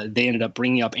they ended up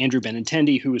bringing up Andrew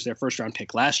Benintendi, who was their first round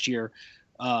pick last year,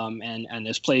 and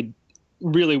has played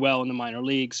really well in the minor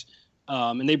leagues.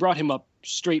 And they brought him up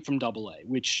straight from Double-A,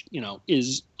 which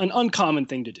is an uncommon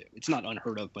thing to do. It's not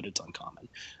unheard of, but it's uncommon.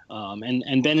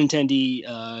 And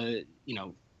Benintendi,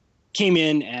 came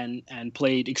in and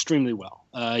played extremely well.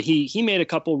 He made a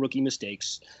couple rookie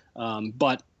mistakes,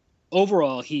 but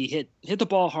overall, he hit the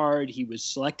ball hard. He was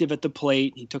selective at the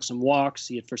plate. He took some walks.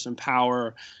 He hit for some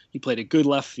power. He played a good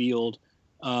left field.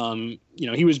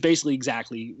 He was basically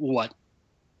exactly what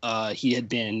he had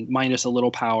been, minus a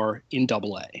little power in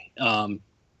Double-A.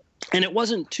 And it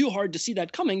wasn't too hard to see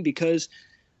that coming because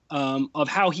of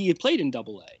how he had played in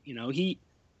Double-A.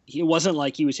 He wasn't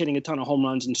like he was hitting a ton of home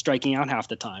runs and striking out half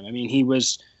the time. I mean, he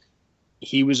was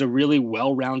a really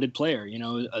well-rounded player,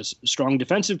 a strong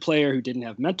defensive player who didn't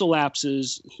have mental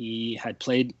lapses. He had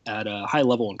played at a high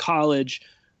level in college.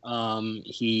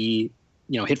 He,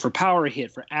 hit for power, he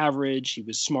hit for average. He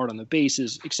was smart on the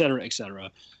bases, et cetera, et cetera.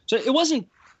 So it wasn't,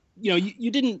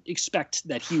 you didn't expect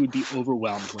that he would be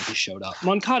overwhelmed when he showed up.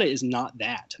 Moncada is not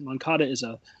that. Moncada is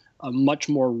a much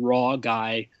more raw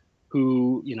guy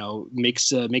who,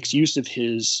 makes use of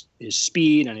his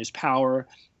speed and his power,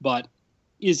 but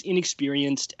is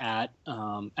inexperienced at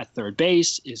third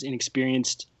base, is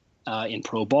inexperienced in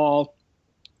pro ball,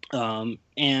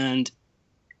 and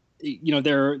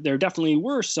there definitely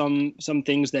were some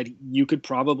things that you could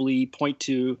probably point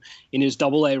to in his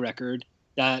Double-A record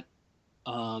that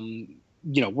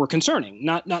were concerning.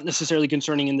 Not necessarily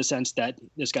concerning in the sense that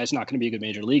this guy's not going to be a good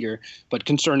major leaguer, but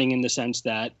concerning in the sense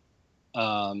that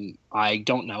I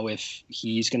don't know if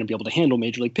he's going to be able to handle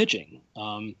major league pitching.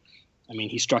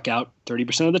 He struck out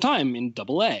 30% of the time in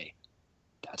Double-A.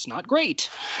 That's not great.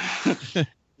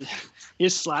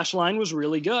 His slash line was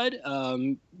really good,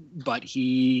 but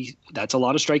that's a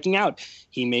lot of striking out.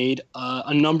 He made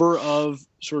a number of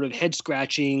sort of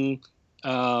head-scratching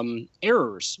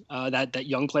errors that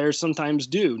young players sometimes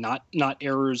do. Not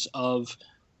errors of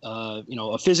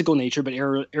a physical nature, but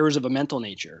errors of a mental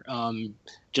nature.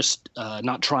 Just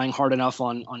not trying hard enough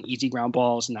on easy ground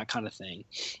balls and that kind of thing.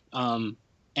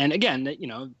 And again,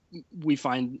 we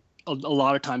find a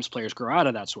lot of times players grow out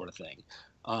of that sort of thing.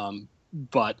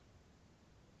 But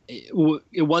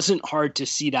it wasn't hard to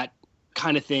see that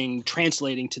kind of thing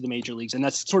translating to the major leagues. And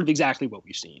that's sort of exactly what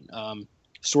we've seen.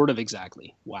 Sort of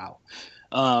exactly. Wow.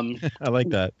 I like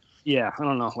that. Yeah, I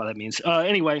don't know what that means.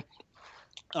 Anyway,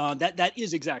 that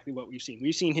is exactly what we've seen.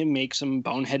 We've seen him make some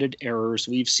boneheaded errors.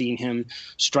 We've seen him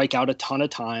strike out a ton of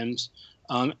times.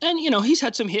 And he's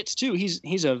had some hits too.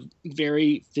 He's a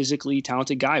very physically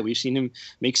talented guy. We've seen him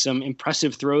make some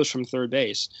impressive throws from third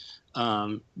base.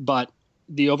 But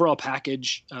the overall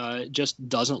package just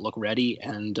doesn't look ready,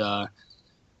 and I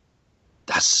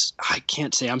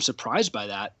can't say I'm surprised by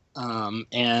that.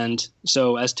 And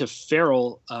so as to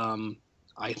Farrell,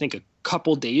 I think a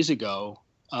couple days ago,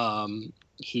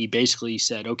 he basically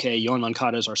said, okay, Yohan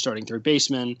Moncada is our starting third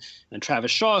baseman, and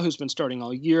Travis Shaw, who's been starting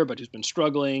all year but who's been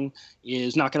struggling,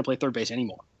 is not going to play third base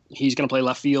anymore. He's going to play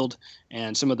left field,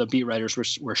 and some of the beat writers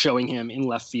were showing him in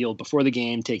left field before the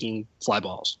game taking fly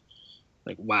balls.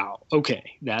 Like, wow, okay,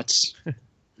 that's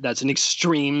an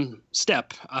extreme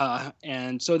step.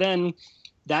 And so then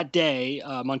that day,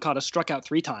 Moncada struck out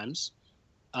 3 times,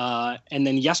 and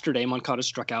then yesterday Moncada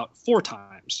struck out 4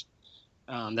 times.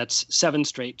 That's 7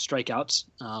 straight strikeouts.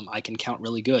 I can count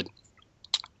really good.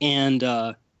 And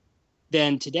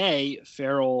then today,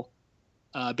 Farrell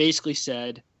basically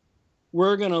said,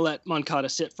 we're going to let Moncada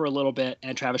sit for a little bit,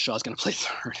 and Travis Shaw is going to play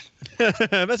third.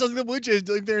 That sounds like the Blue Jays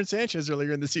doing there in Sanchez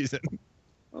earlier in the season.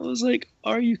 I was like,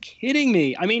 are you kidding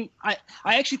me? I mean, I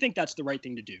actually think that's the right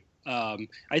thing to do.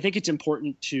 I think it's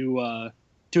important to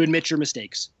admit your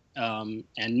mistakes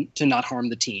and to not harm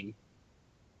the team.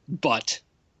 But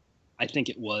I think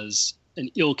it was an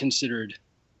ill-considered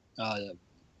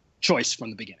choice from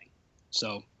the beginning.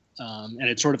 So, and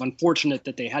it's sort of unfortunate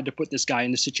that they had to put this guy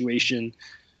in the situation,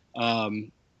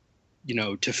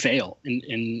 to fail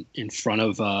in front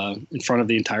of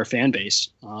the entire fan base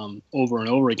over and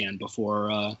over again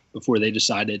before they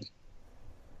decided,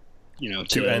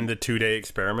 to end the 2-day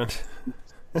experiment.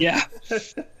 Yeah.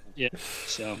 Yeah.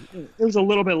 So it was a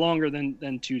little bit longer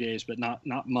than 2 days, but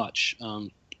not much.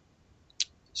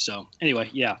 So anyway,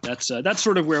 yeah, that's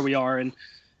sort of where we are, and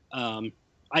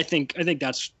I think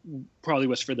that's probably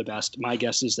what's for the best. My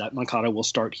guess is that Moncada will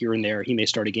start here and there. He may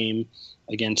start a game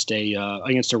against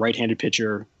a right-handed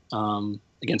pitcher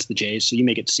against the Jays, so you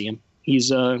may get to see him.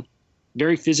 He's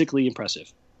very physically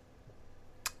impressive.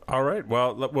 All right.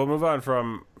 Well, we'll move on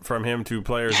from him to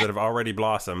players that have already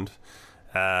blossomed,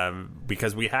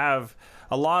 because we have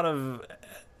a lot of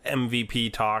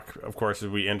MVP talk, of course, as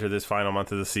we enter this final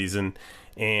month of the season.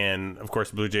 And, of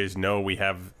course, Blue Jays know we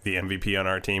have the MVP on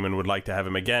our team and would like to have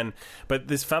him again. But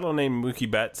this fellow named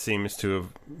Mookie Betts seems to have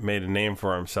made a name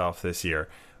for himself this year.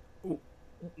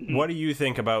 What do you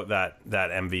think about that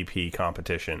MVP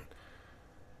competition?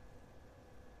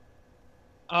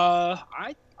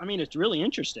 I mean, it's really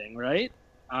interesting, right?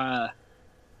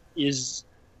 Is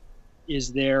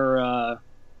there? I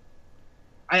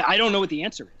don't know what the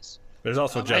answer is. There's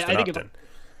also Justin Upton.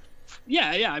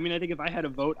 Yeah. I mean, I think if I had a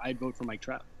vote, I'd vote for Mike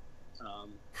Trout.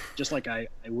 Just like I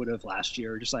would have last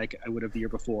year, just like I would have the year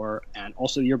before, and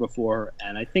also the year before,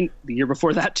 and I think the year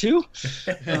before that too.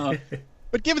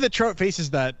 But given that Trout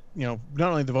faces that, not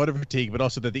only the voter fatigue, but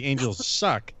also that the Angels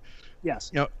suck.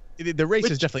 Yes. The race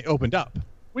has definitely opened up.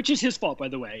 Which is his fault, by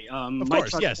the way. Of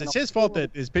course, yes. It's his fault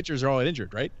that his pitchers are all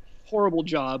injured, right? Horrible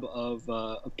job of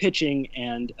pitching,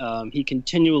 and he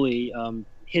continually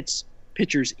hits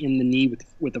pitchers in the knee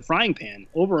with a frying pan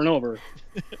over and over.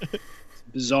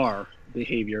 Bizarre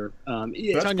behavior.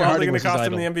 That's probably going to cost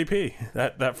him the MVP,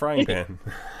 that frying pan.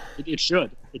 It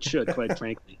should, quite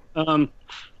frankly.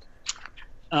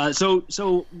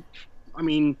 So, I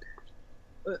mean,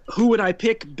 who would I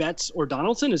pick, Betts or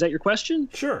Donaldson? Is that your question?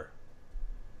 Sure.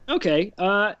 Okay.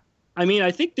 I mean, I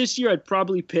think this year I'd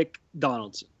probably pick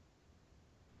Donaldson.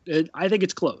 I think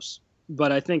it's close,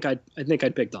 but I think I'd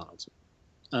pick Donaldson.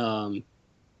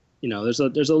 There's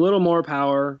a little more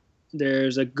power.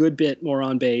 There's a good bit more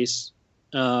on base.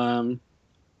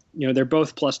 They're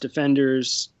both plus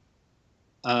defenders.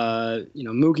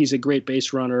 Mookie's a great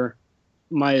base runner.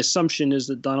 My assumption is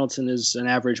that Donaldson is an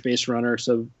average base runner,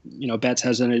 so Betts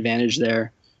has an advantage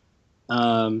there.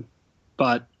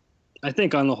 But I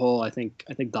think on the whole, I think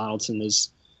Donaldson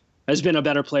has been a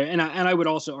better player, and I would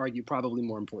also argue probably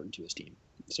more important to his team.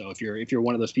 So if you're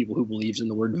one of those people who believes in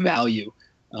the word value,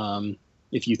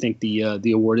 if you think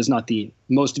the award is not the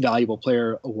most valuable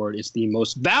player award, it's the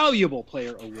most valuable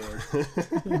player award.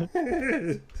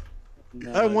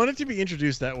 I wanted to be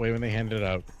introduced that way when they handed it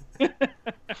out.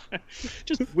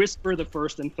 Just whisper the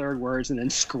first and third words and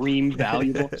then scream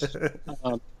valuable.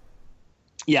 So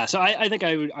I think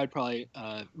I'd probably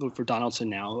vote for Donaldson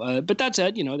now. But that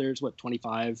said, there's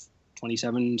 25,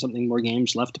 27 something more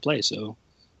games left to play. So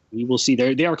we will see.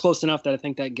 They are close enough that I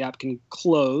think that gap can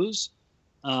close.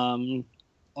 Although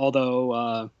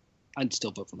I'd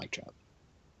still vote for Mike Trout.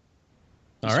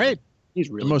 All right. He's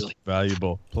really the most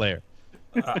valuable player.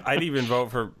 I'd even vote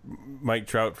for Mike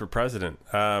Trout for president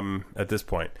at this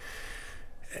point.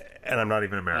 And I'm not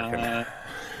even American.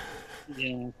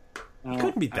 Yeah.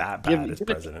 Couldn't be that bad as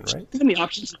president, right? Given the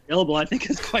options available, I think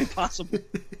it's quite possible.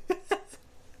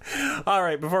 All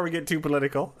right, before we get too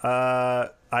political,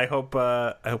 I hope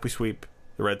we sweep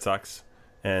the Red Sox,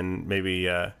 and maybe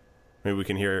we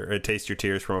can taste your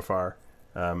tears from afar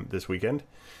this weekend.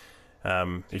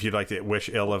 If you'd like to wish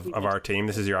ill of our team,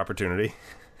 this is your opportunity.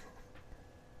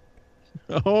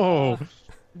 Oh,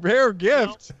 rare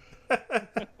gift.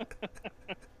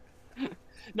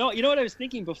 No, you know what I was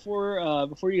thinking before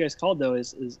you guys called though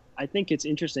is I think it's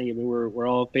interesting. I mean, we're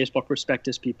all baseball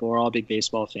prospectus people. We're all big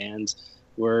baseball fans.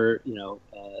 We're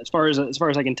as far as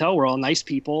I can tell, we're all nice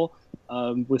people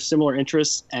with similar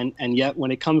interests, and yet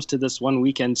when it comes to this one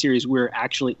weekend series, we're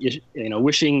actually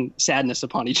wishing sadness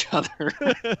upon each other.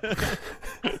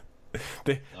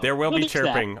 There will be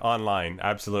chirping online,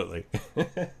 absolutely.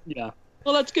 Yeah.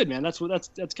 Well, that's good, man. That's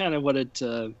kind of what it's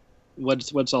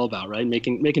all about, right?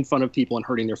 Making fun of people and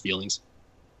hurting their feelings.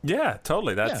 Yeah,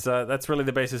 totally. That's really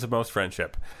the basis of most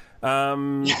friendship.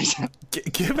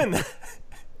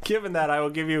 Given that, I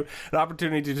will give you an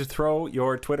opportunity to throw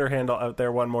your Twitter handle out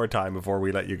there one more time before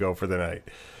we let you go for the night,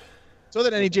 so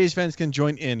that any Jays fans can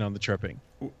join in on the chirping.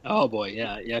 Oh boy,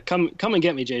 yeah. Come and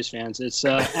get me, Jays fans. It's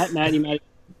at Matty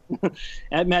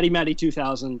at Matty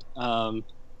 2000.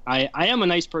 I am a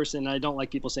nice person. I don't like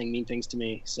people saying mean things to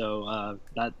me, so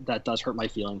that does hurt my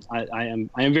feelings. I am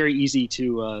very easy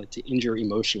to injure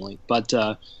emotionally, but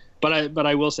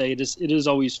I will say it is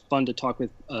always fun to talk with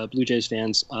Blue Jays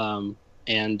fans,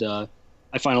 and I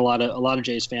find a lot of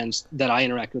Jays fans that I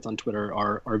interact with on Twitter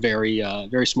are very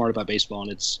very smart about baseball,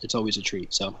 and it's always a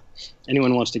treat. So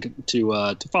anyone wants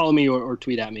to follow me or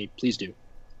tweet at me, please do.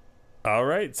 All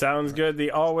right, sounds good. The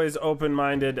always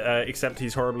open-minded, except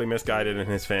he's horribly misguided in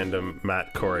his fandom,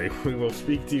 Matt Corey. We will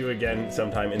speak to you again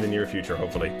sometime in the near future,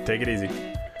 hopefully. Take it easy.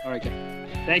 All right, good.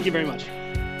 Thank you very much.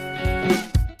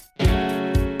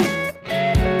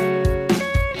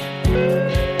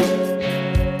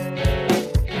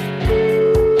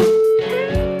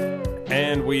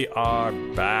 are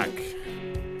back.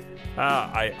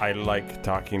 I like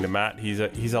talking to Matt. He's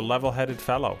a level-headed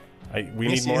fellow. We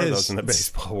need more of those in the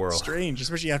baseball world. Strange,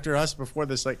 especially after us before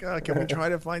this. Like, can we try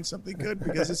to find something good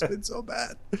because it's been so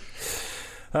bad?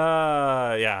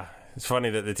 Yeah. It's funny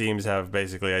that the teams have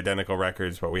basically identical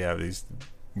records, but we have these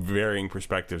varying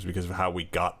perspectives because of how we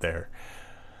got there.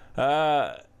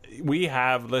 We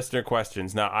have listener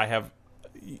questions. Now,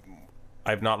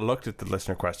 I've not looked at the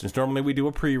listener questions. Normally we do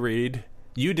a pre-read.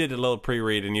 You did a little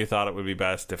pre-read and you thought it would be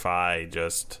best if I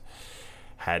just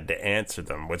had to answer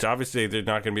them, which obviously they're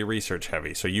not going to be research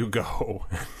heavy. So you go.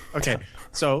 Okay.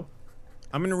 So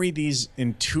I'm going to read these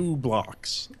in 2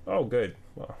 blocks. Oh, good.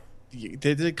 Well,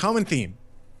 the common theme.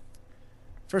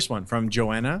 First one from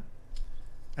Joanna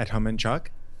at Hum and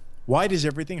Chuck. Why does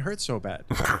everything hurt so bad?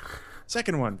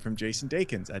 Second one from Jason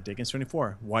Dakins at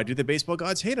Dakins24. Why do the baseball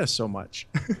gods hate us so much?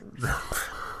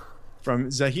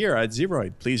 From Zahir at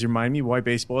Zeroid. Please remind me why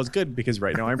baseball is good, because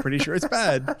right now I'm pretty sure it's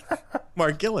bad.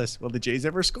 Mark Gillis. Will the Jays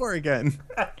ever score again?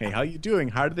 Hey, how you doing?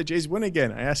 How did the Jays win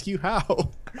again? I ask you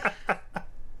how.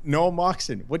 Noah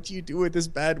Moxon. What do you do with this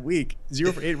bad week?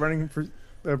 0 for 8 running for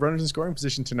runners in scoring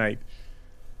position tonight.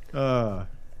 And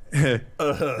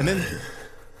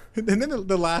then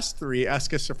the last 3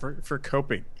 ask us for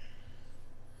coping.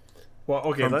 well,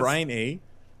 okay. From Brian A.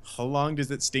 How long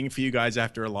does it sting for you guys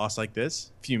after a loss like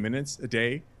this? A few minutes, a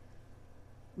day?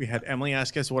 We had Emily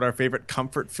ask us what our favorite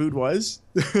comfort food was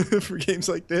for games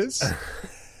like this.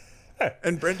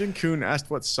 And Brendan Kuhn asked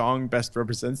what song best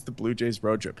represents the Blue Jays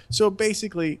road trip. So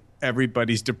basically,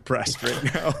 everybody's depressed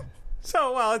right now.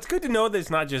 So, well, it's good to know that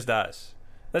it's not just us.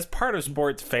 That's part of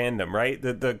sports fandom, right?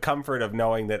 The comfort of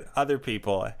knowing that other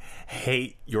people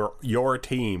hate your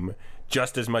team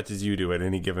just as much as you do at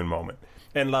any given moment,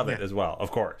 and love it as well,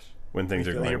 of course, when things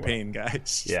are going your well. pain,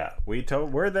 guys. Yeah,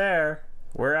 we're there.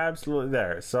 We're absolutely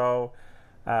there. So,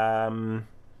 Oh,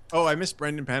 I missed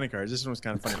Brendan Panicars. This one was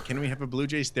kind of funny. Can we have a Blue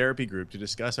Jays therapy group to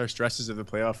discuss our stresses of the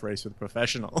playoff race with a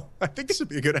professional? I think this would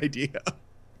be a good idea.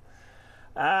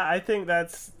 I think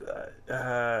that's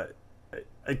a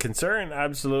concern.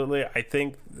 Absolutely. I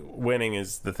think winning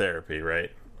is the therapy,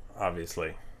 right?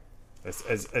 Obviously,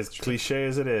 as cliche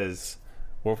as it is,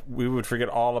 we would forget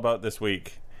all about this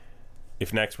week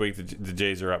if next week the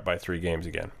Jays are up by 3 games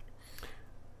again,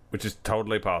 which is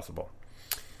totally possible.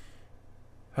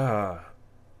 I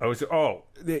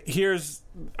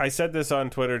said this on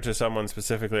Twitter to someone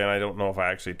specifically, and I don't know if I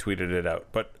actually tweeted it out,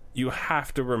 but you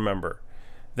have to remember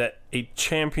that a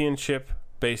championship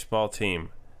baseball team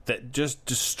that just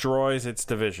destroys its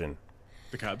division,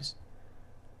 The Cubs,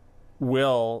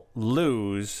 will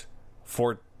lose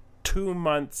for 2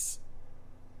 months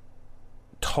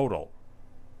total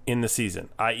in the season.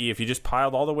 I.e., if you just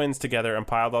piled all the wins together and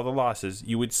piled all the losses,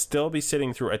 you would still be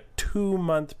sitting through a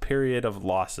 2-month period of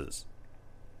losses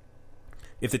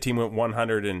if the team went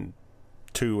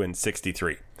 102 and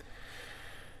 63.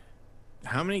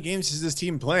 how many games is this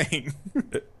team playing?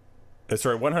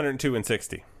 Sorry, 102 and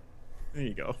 60. There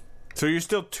you go. So you're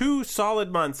still 2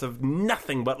 solid months of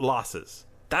nothing but losses.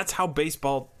 That's how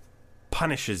baseball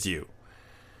punishes you.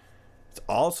 It's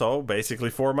also basically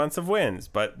 4 months of wins.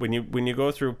 But when you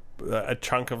go through a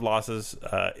chunk of losses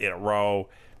in a row,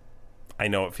 I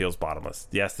know it feels bottomless.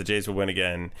 Yes, the Jays will win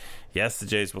again. Yes, the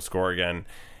Jays will score again.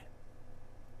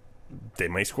 They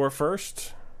may score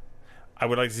first. I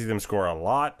would like to see them score a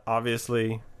lot,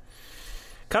 obviously.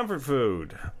 Comfort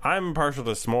food. I'm partial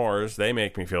to s'mores. They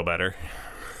make me feel better.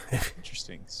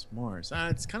 Interesting. S'mores.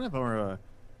 It's kind of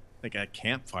like a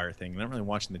campfire thing. You're not really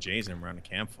watching the Jays around a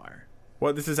campfire.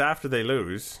 Well, this is after they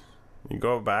lose. You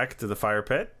go back to the fire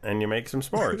pit and you make some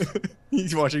s'mores.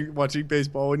 He's watching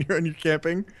baseball when you're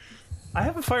camping. I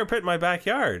have a fire pit in my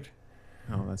backyard.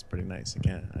 Oh, that's pretty nice.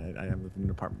 Again, I live in an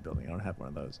apartment building. I don't have one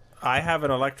of those. I have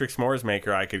an electric s'mores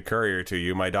maker I could courier to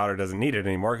you. My daughter doesn't need it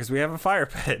anymore because we have a fire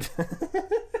pit.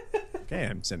 Okay,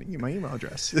 I'm sending you my email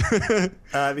address. The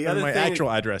other my thing,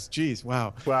 actual address. Jeez,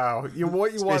 wow. Wow. What you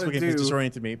want to do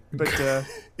disoriented me. But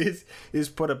is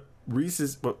put a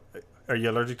Reese's. Are you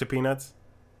allergic to peanuts?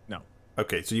 No.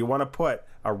 Okay, so you want to put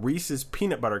a Reese's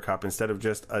peanut butter cup instead of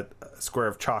just a square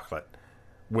of chocolate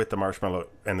with the marshmallow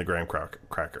and the graham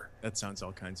cracker. That sounds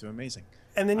all kinds of amazing.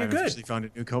 And then you're good. I've actually found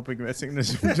a new coping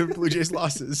mechanism to Blue Jays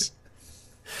losses.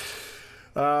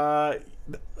 Do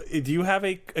you have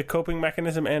a coping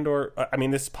mechanism or I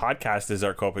mean, this podcast is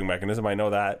our coping mechanism. I know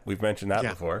that. We've mentioned that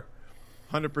before.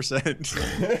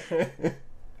 100%.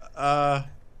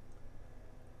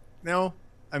 No,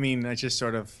 I mean, I just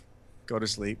sort of go to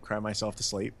sleep, cry myself to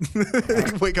sleep,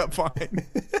 wake up fine.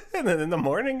 And then in the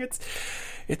morning,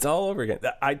 it's all over again.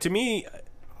 To me,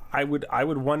 I would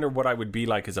wonder what I would be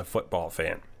like as a football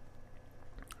fan.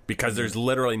 because there's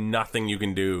literally nothing you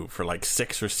can do for like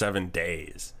 6 or 7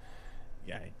 days.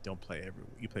 Yeah, don't play every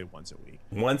week. You play once a week.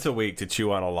 Once a week to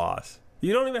chew on a loss.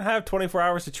 You don't even have 24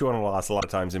 hours to chew on a loss a lot of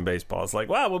times in baseball. It's like,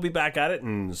 well, we'll be back at it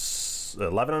in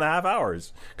 11 and a half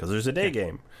hours because there's a day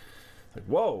game. It's like,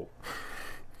 whoa.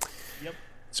 Yep.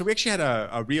 So we actually had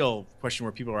a real question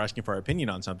where people were asking for our opinion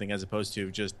on something as opposed to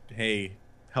just, hey,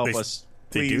 help us,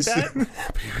 please. They do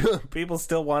that? People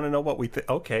still want to know what we think.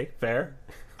 Okay, fair.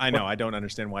 I know. I don't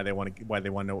understand why they want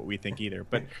to know what we think either.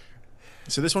 But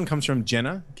so this one comes from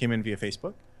Jenna, came in via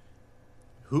Facebook.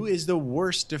 Who is the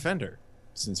worst defender?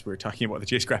 Since we were talking about the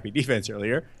Jay Scrappy defense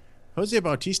earlier, Jose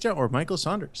Bautista or Michael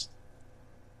Saunders?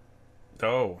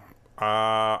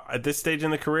 At this stage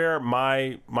in the career,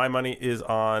 my money is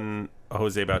on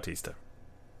Jose Bautista.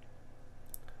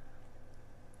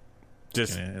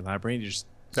 Just elaborate.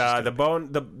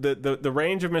 The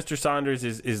range of Mr. Saunders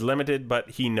is limited, but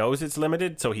he knows it's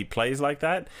limited, so he plays like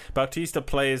that. Bautista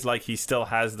plays like he still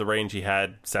has the range he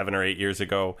had 7 or 8 years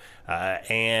ago,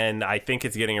 and I think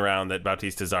it's getting around that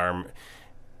Bautista's arm,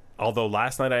 although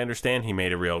last night I understand he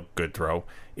made a real good throw,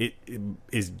 it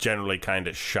is generally kind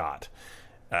of shot.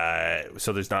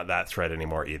 So there's not that threat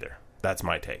anymore either. That's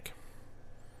my take.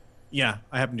 Yeah,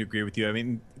 I happen to agree with you. I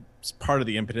mean, part of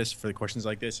the impetus for the questions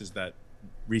like this is that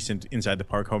recent Inside the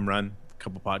Park home run a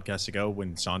couple podcasts ago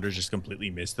when Saunders just completely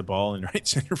missed the ball in right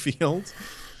center field.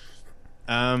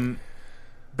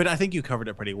 But I think you covered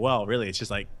it pretty well, really. It's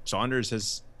just like Saunders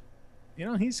has,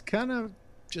 he's kind of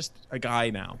just a guy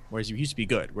now, whereas he used to be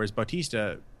good. Whereas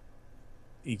Bautista,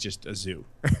 he's just a zoo.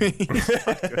 He's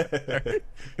not good.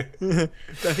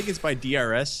 I think it's by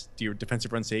DRS,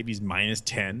 defensive run save. He's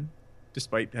 -10,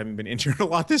 despite having been injured a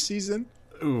lot this season.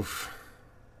 Oof.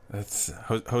 That's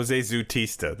Jose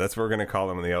Zutista. That's what we're going to call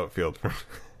him in the outfield.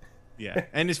 Yeah,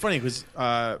 and it's funny because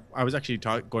I was actually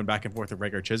going back and forth with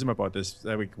Rager Chisholm about this.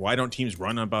 Why don't teams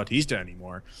run on Bautista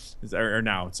anymore? Or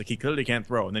now it's like he clearly can't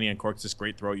throw, and then he uncorks this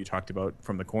great throw you talked about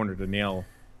from the corner to nail.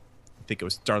 I think it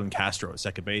was Starlin Castro at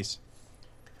second base.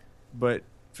 But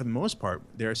for the most part,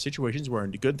 there are situations where a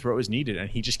good throw is needed, and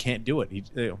he just can't do it.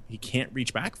 He can't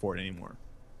reach back for it anymore.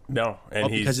 No, and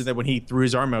because of that, when he threw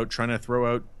his arm out trying to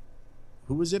throw out,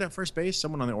 who was it at first base?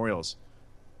 Someone on the Orioles.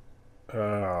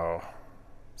 Oh,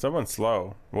 someone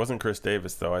slow. It wasn't Chris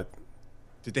Davis though.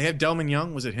 Did they have Delman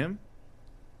Young? Was it him?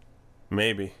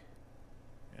 Maybe.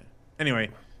 Yeah. Anyway,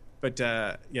 but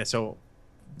yeah. So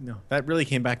no, that really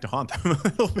came back to haunt them a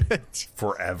little bit.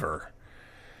 Forever.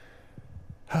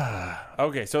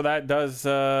 Okay, so that does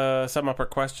sum up our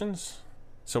questions.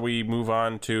 So we move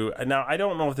on to now. I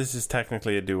don't know if this is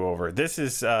technically a do-over. This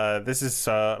is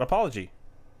an apology,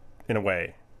 in a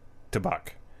way, to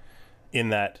Buck, in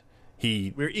that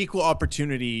we're equal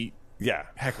opportunity,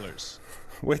 hecklers.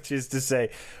 Which is to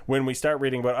say, when we start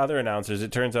reading about other announcers,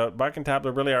 it turns out Buck and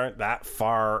Tabler really aren't that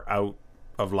far out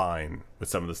of line with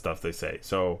some of the stuff they say.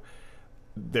 So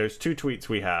there's 2 tweets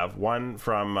we have. One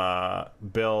from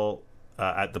Bill.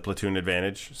 At the Platoon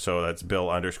Advantage, so that's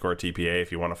Bill_TPA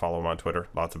if you want to follow him on Twitter.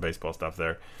 Lots of baseball stuff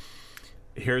there.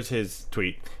 Here's his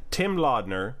tweet. Tim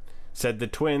Laudner said the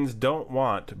Twins don't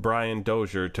want Brian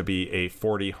Dozier to be a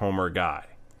 40-homer guy.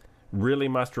 Really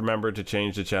must remember to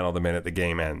change the channel the minute the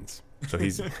game ends. So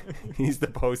he's the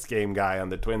post-game guy on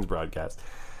the Twins broadcast.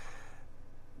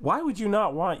 Why would you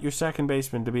not want your second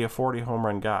baseman to be a 40-home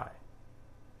run guy?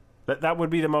 That would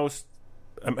be the most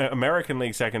American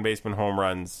League second baseman home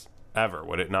runs ever,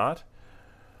 would it not?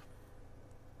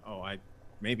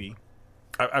 Maybe.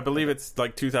 I believe it's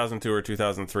like 2002 or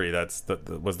 2003. That's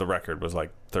was the record, was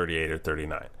like 38 or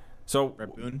 39. So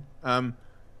Brett Boone.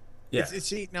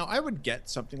 See, now I would get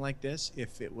something like this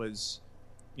if it was,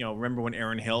 remember when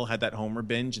Aaron Hill had that homer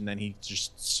binge and then he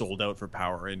just sold out for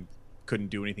power and couldn't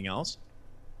do anything else?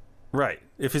 Right.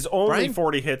 If his only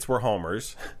 40 hits were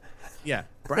homers. Yeah.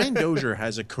 Brian Dozier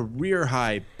has a career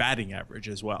high batting average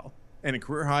as well, and a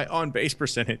career high on base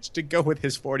percentage to go with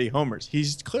his 40 homers.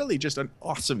 He's clearly just an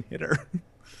awesome hitter.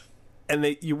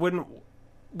 And you wouldn't,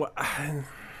 like,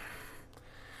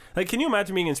 can you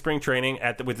imagine being in spring training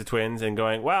with the Twins and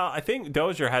going, well, I think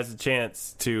Dozier has a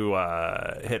chance to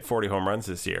hit 40 home runs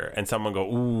this year, and someone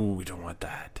go, ooh, we don't want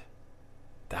that.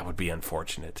 That would be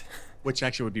unfortunate. Which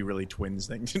actually would be really Twins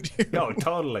thing to do. No,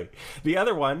 totally. The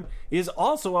other one is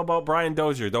also about Brian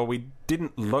Dozier, though we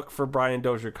didn't look for Brian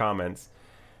Dozier comments.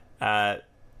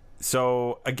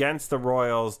 So against the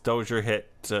Royals, Dozier hit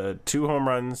 2 home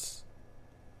runs,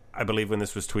 I believe, when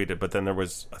this was tweeted, but then there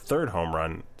was a 3rd home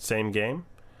run, same game.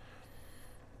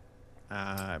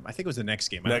 I think it was the next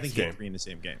game. I don't think he hit 3 in the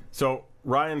same game. So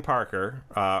Ryan Parker,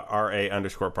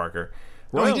 RA_Parker.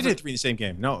 No, he did hit 3 in the same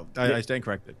game. No, I stand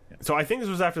corrected. Yeah. So I think this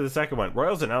was after the second one.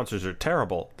 Royals announcers are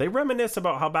terrible. They reminisce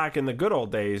about how back in the good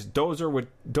old days, Dozier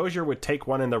would take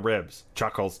one in the ribs.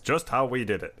 Chuckles, just how we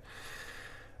did it.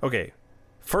 Okay,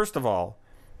 first of all,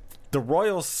 the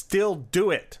Royals still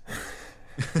do it.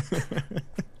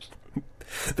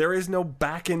 There is no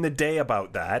back in the day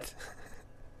about that.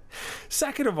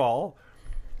 Second of all,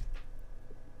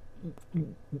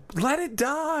 let it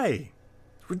die.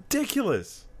 It's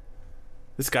ridiculous.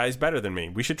 This guy's better than me.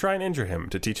 We should try and injure him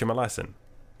to teach him a lesson.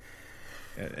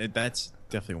 That's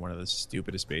definitely one of the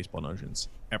stupidest baseball notions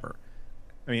ever.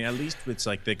 I mean, at least it's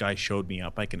like the guy showed me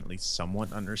up. I can at least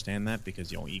somewhat understand that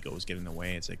because, egos get in the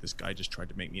way. It's like this guy just tried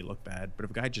to make me look bad. But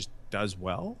if a guy just does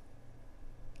well,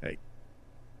 hey,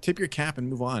 tip your cap and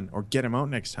move on or get him out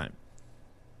next time.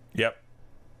 Yep.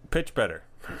 Pitch better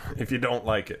if you don't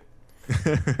like it.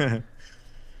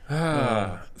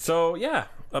 So, yeah,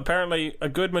 apparently a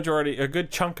good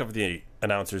chunk of the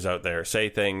announcers out there say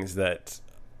things that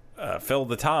fill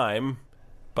the time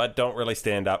but don't really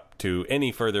stand up to any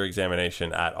further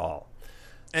examination at all.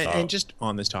 And just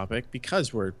on this topic,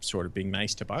 because we're sort of being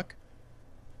nice to Buck,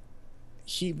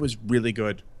 he was really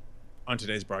good on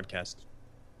today's broadcast.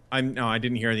 I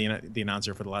didn't hear the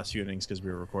announcer for the last few innings because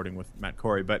we were recording with Matt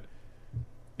Corey, but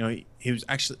he was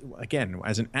actually, again,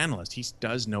 as an analyst, he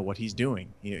does know what he's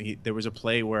doing. There was a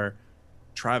play where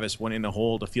Travis went in the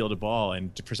hole to field a ball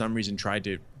and for some reason tried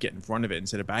to get in front of it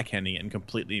instead of backhanding it and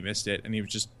completely missed it, and he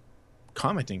was just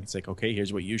commenting. It's like, okay,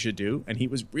 here's what you should do, and he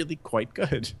was really quite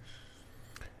good.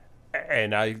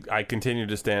 And I continue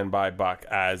to stand by Buck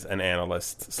as an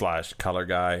analyst / color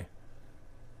guy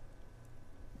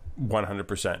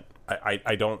 100%.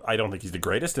 I don't think he's the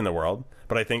greatest in the world,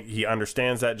 but I think he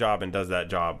understands that job and does that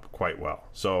job quite well.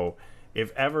 So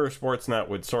if ever Sportsnet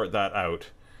would sort that out,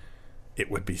 it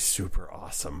would be super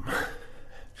awesome.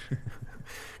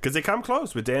 Because they come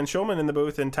close with Dan Shulman in the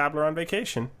booth and Tabler on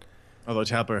vacation. Although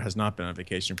Tabler has not been on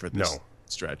vacation for this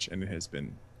stretch, and it has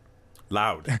been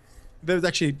loud. There was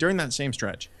actually, during that same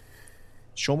stretch,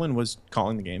 Shulman was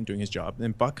calling the game, doing his job.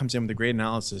 Then Buck comes in with a great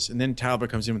analysis, and then Tabler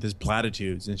comes in with his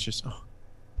platitudes, and it's just, oh,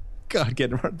 God,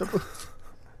 get him out of the booth.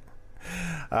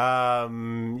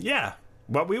 Yeah.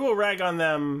 But we will rag on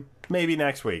them maybe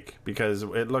next week, because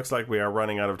it looks like we are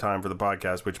running out of time for the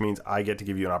podcast, which means I get to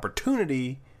give you an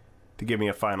opportunity to give me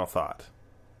a final thought.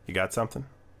 You got something?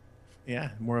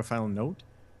 Yeah, more of a final note.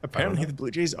 Apparently the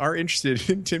Blue Jays are interested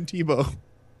in Tim Tebow.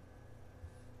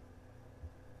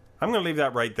 I'm going to leave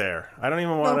that right there. I don't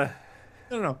even want to...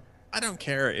 No. I don't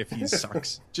care if he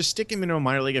sucks. Just stick him into a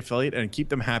minor league affiliate and keep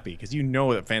them happy, because you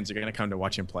know that fans are going to come to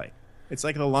watch him play. It's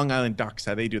like the Long Island Ducks,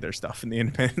 how they do their stuff in the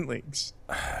independent leagues.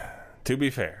 To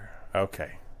be fair,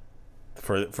 okay.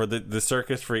 For the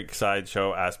circus freak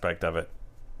sideshow aspect of it,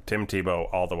 Tim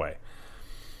Tebow all the way.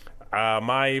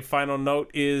 My final note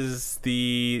is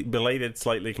the belated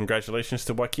slightly congratulations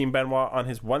to Joaquin Benoit on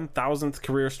his 1,000th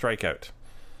career strikeout.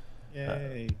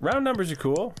 Yay. Round numbers are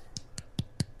cool.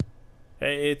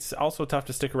 It's also tough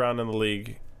to stick around in the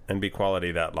league and be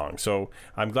quality that long. So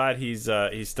I'm glad he's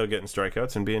still getting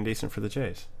strikeouts and being decent for the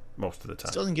Jays most of the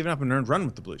time. Still hasn't given up an earned run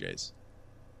with the Blue Jays.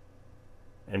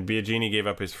 And Biagini gave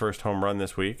up his first home run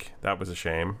this week. That was a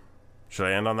shame. Should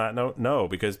I end on that note? No,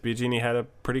 because Biagini had a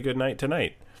pretty good night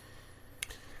tonight.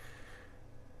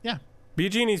 Yeah.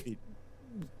 Biagini's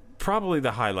probably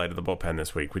the highlight of the bullpen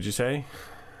this week, would you say?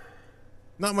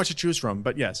 Not much to choose from,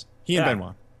 but yes. He and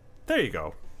Benoit. There you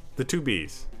go. The two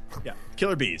Bs. Yeah.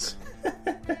 Killer bees.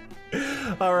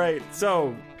 All right.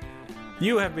 So,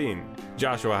 you have been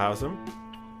Joshua Howsam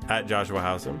at Joshua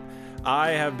Howsam.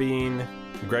 I have been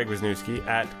Greg Wisniewski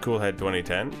at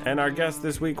Coolhead2010. And our guest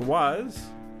this week was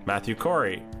Matthew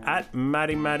Corey at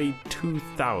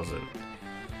MattyMatty2000.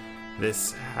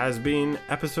 This has been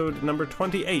episode number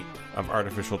 28 of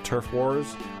Artificial Turf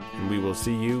Wars, and we will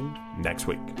see you next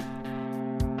week.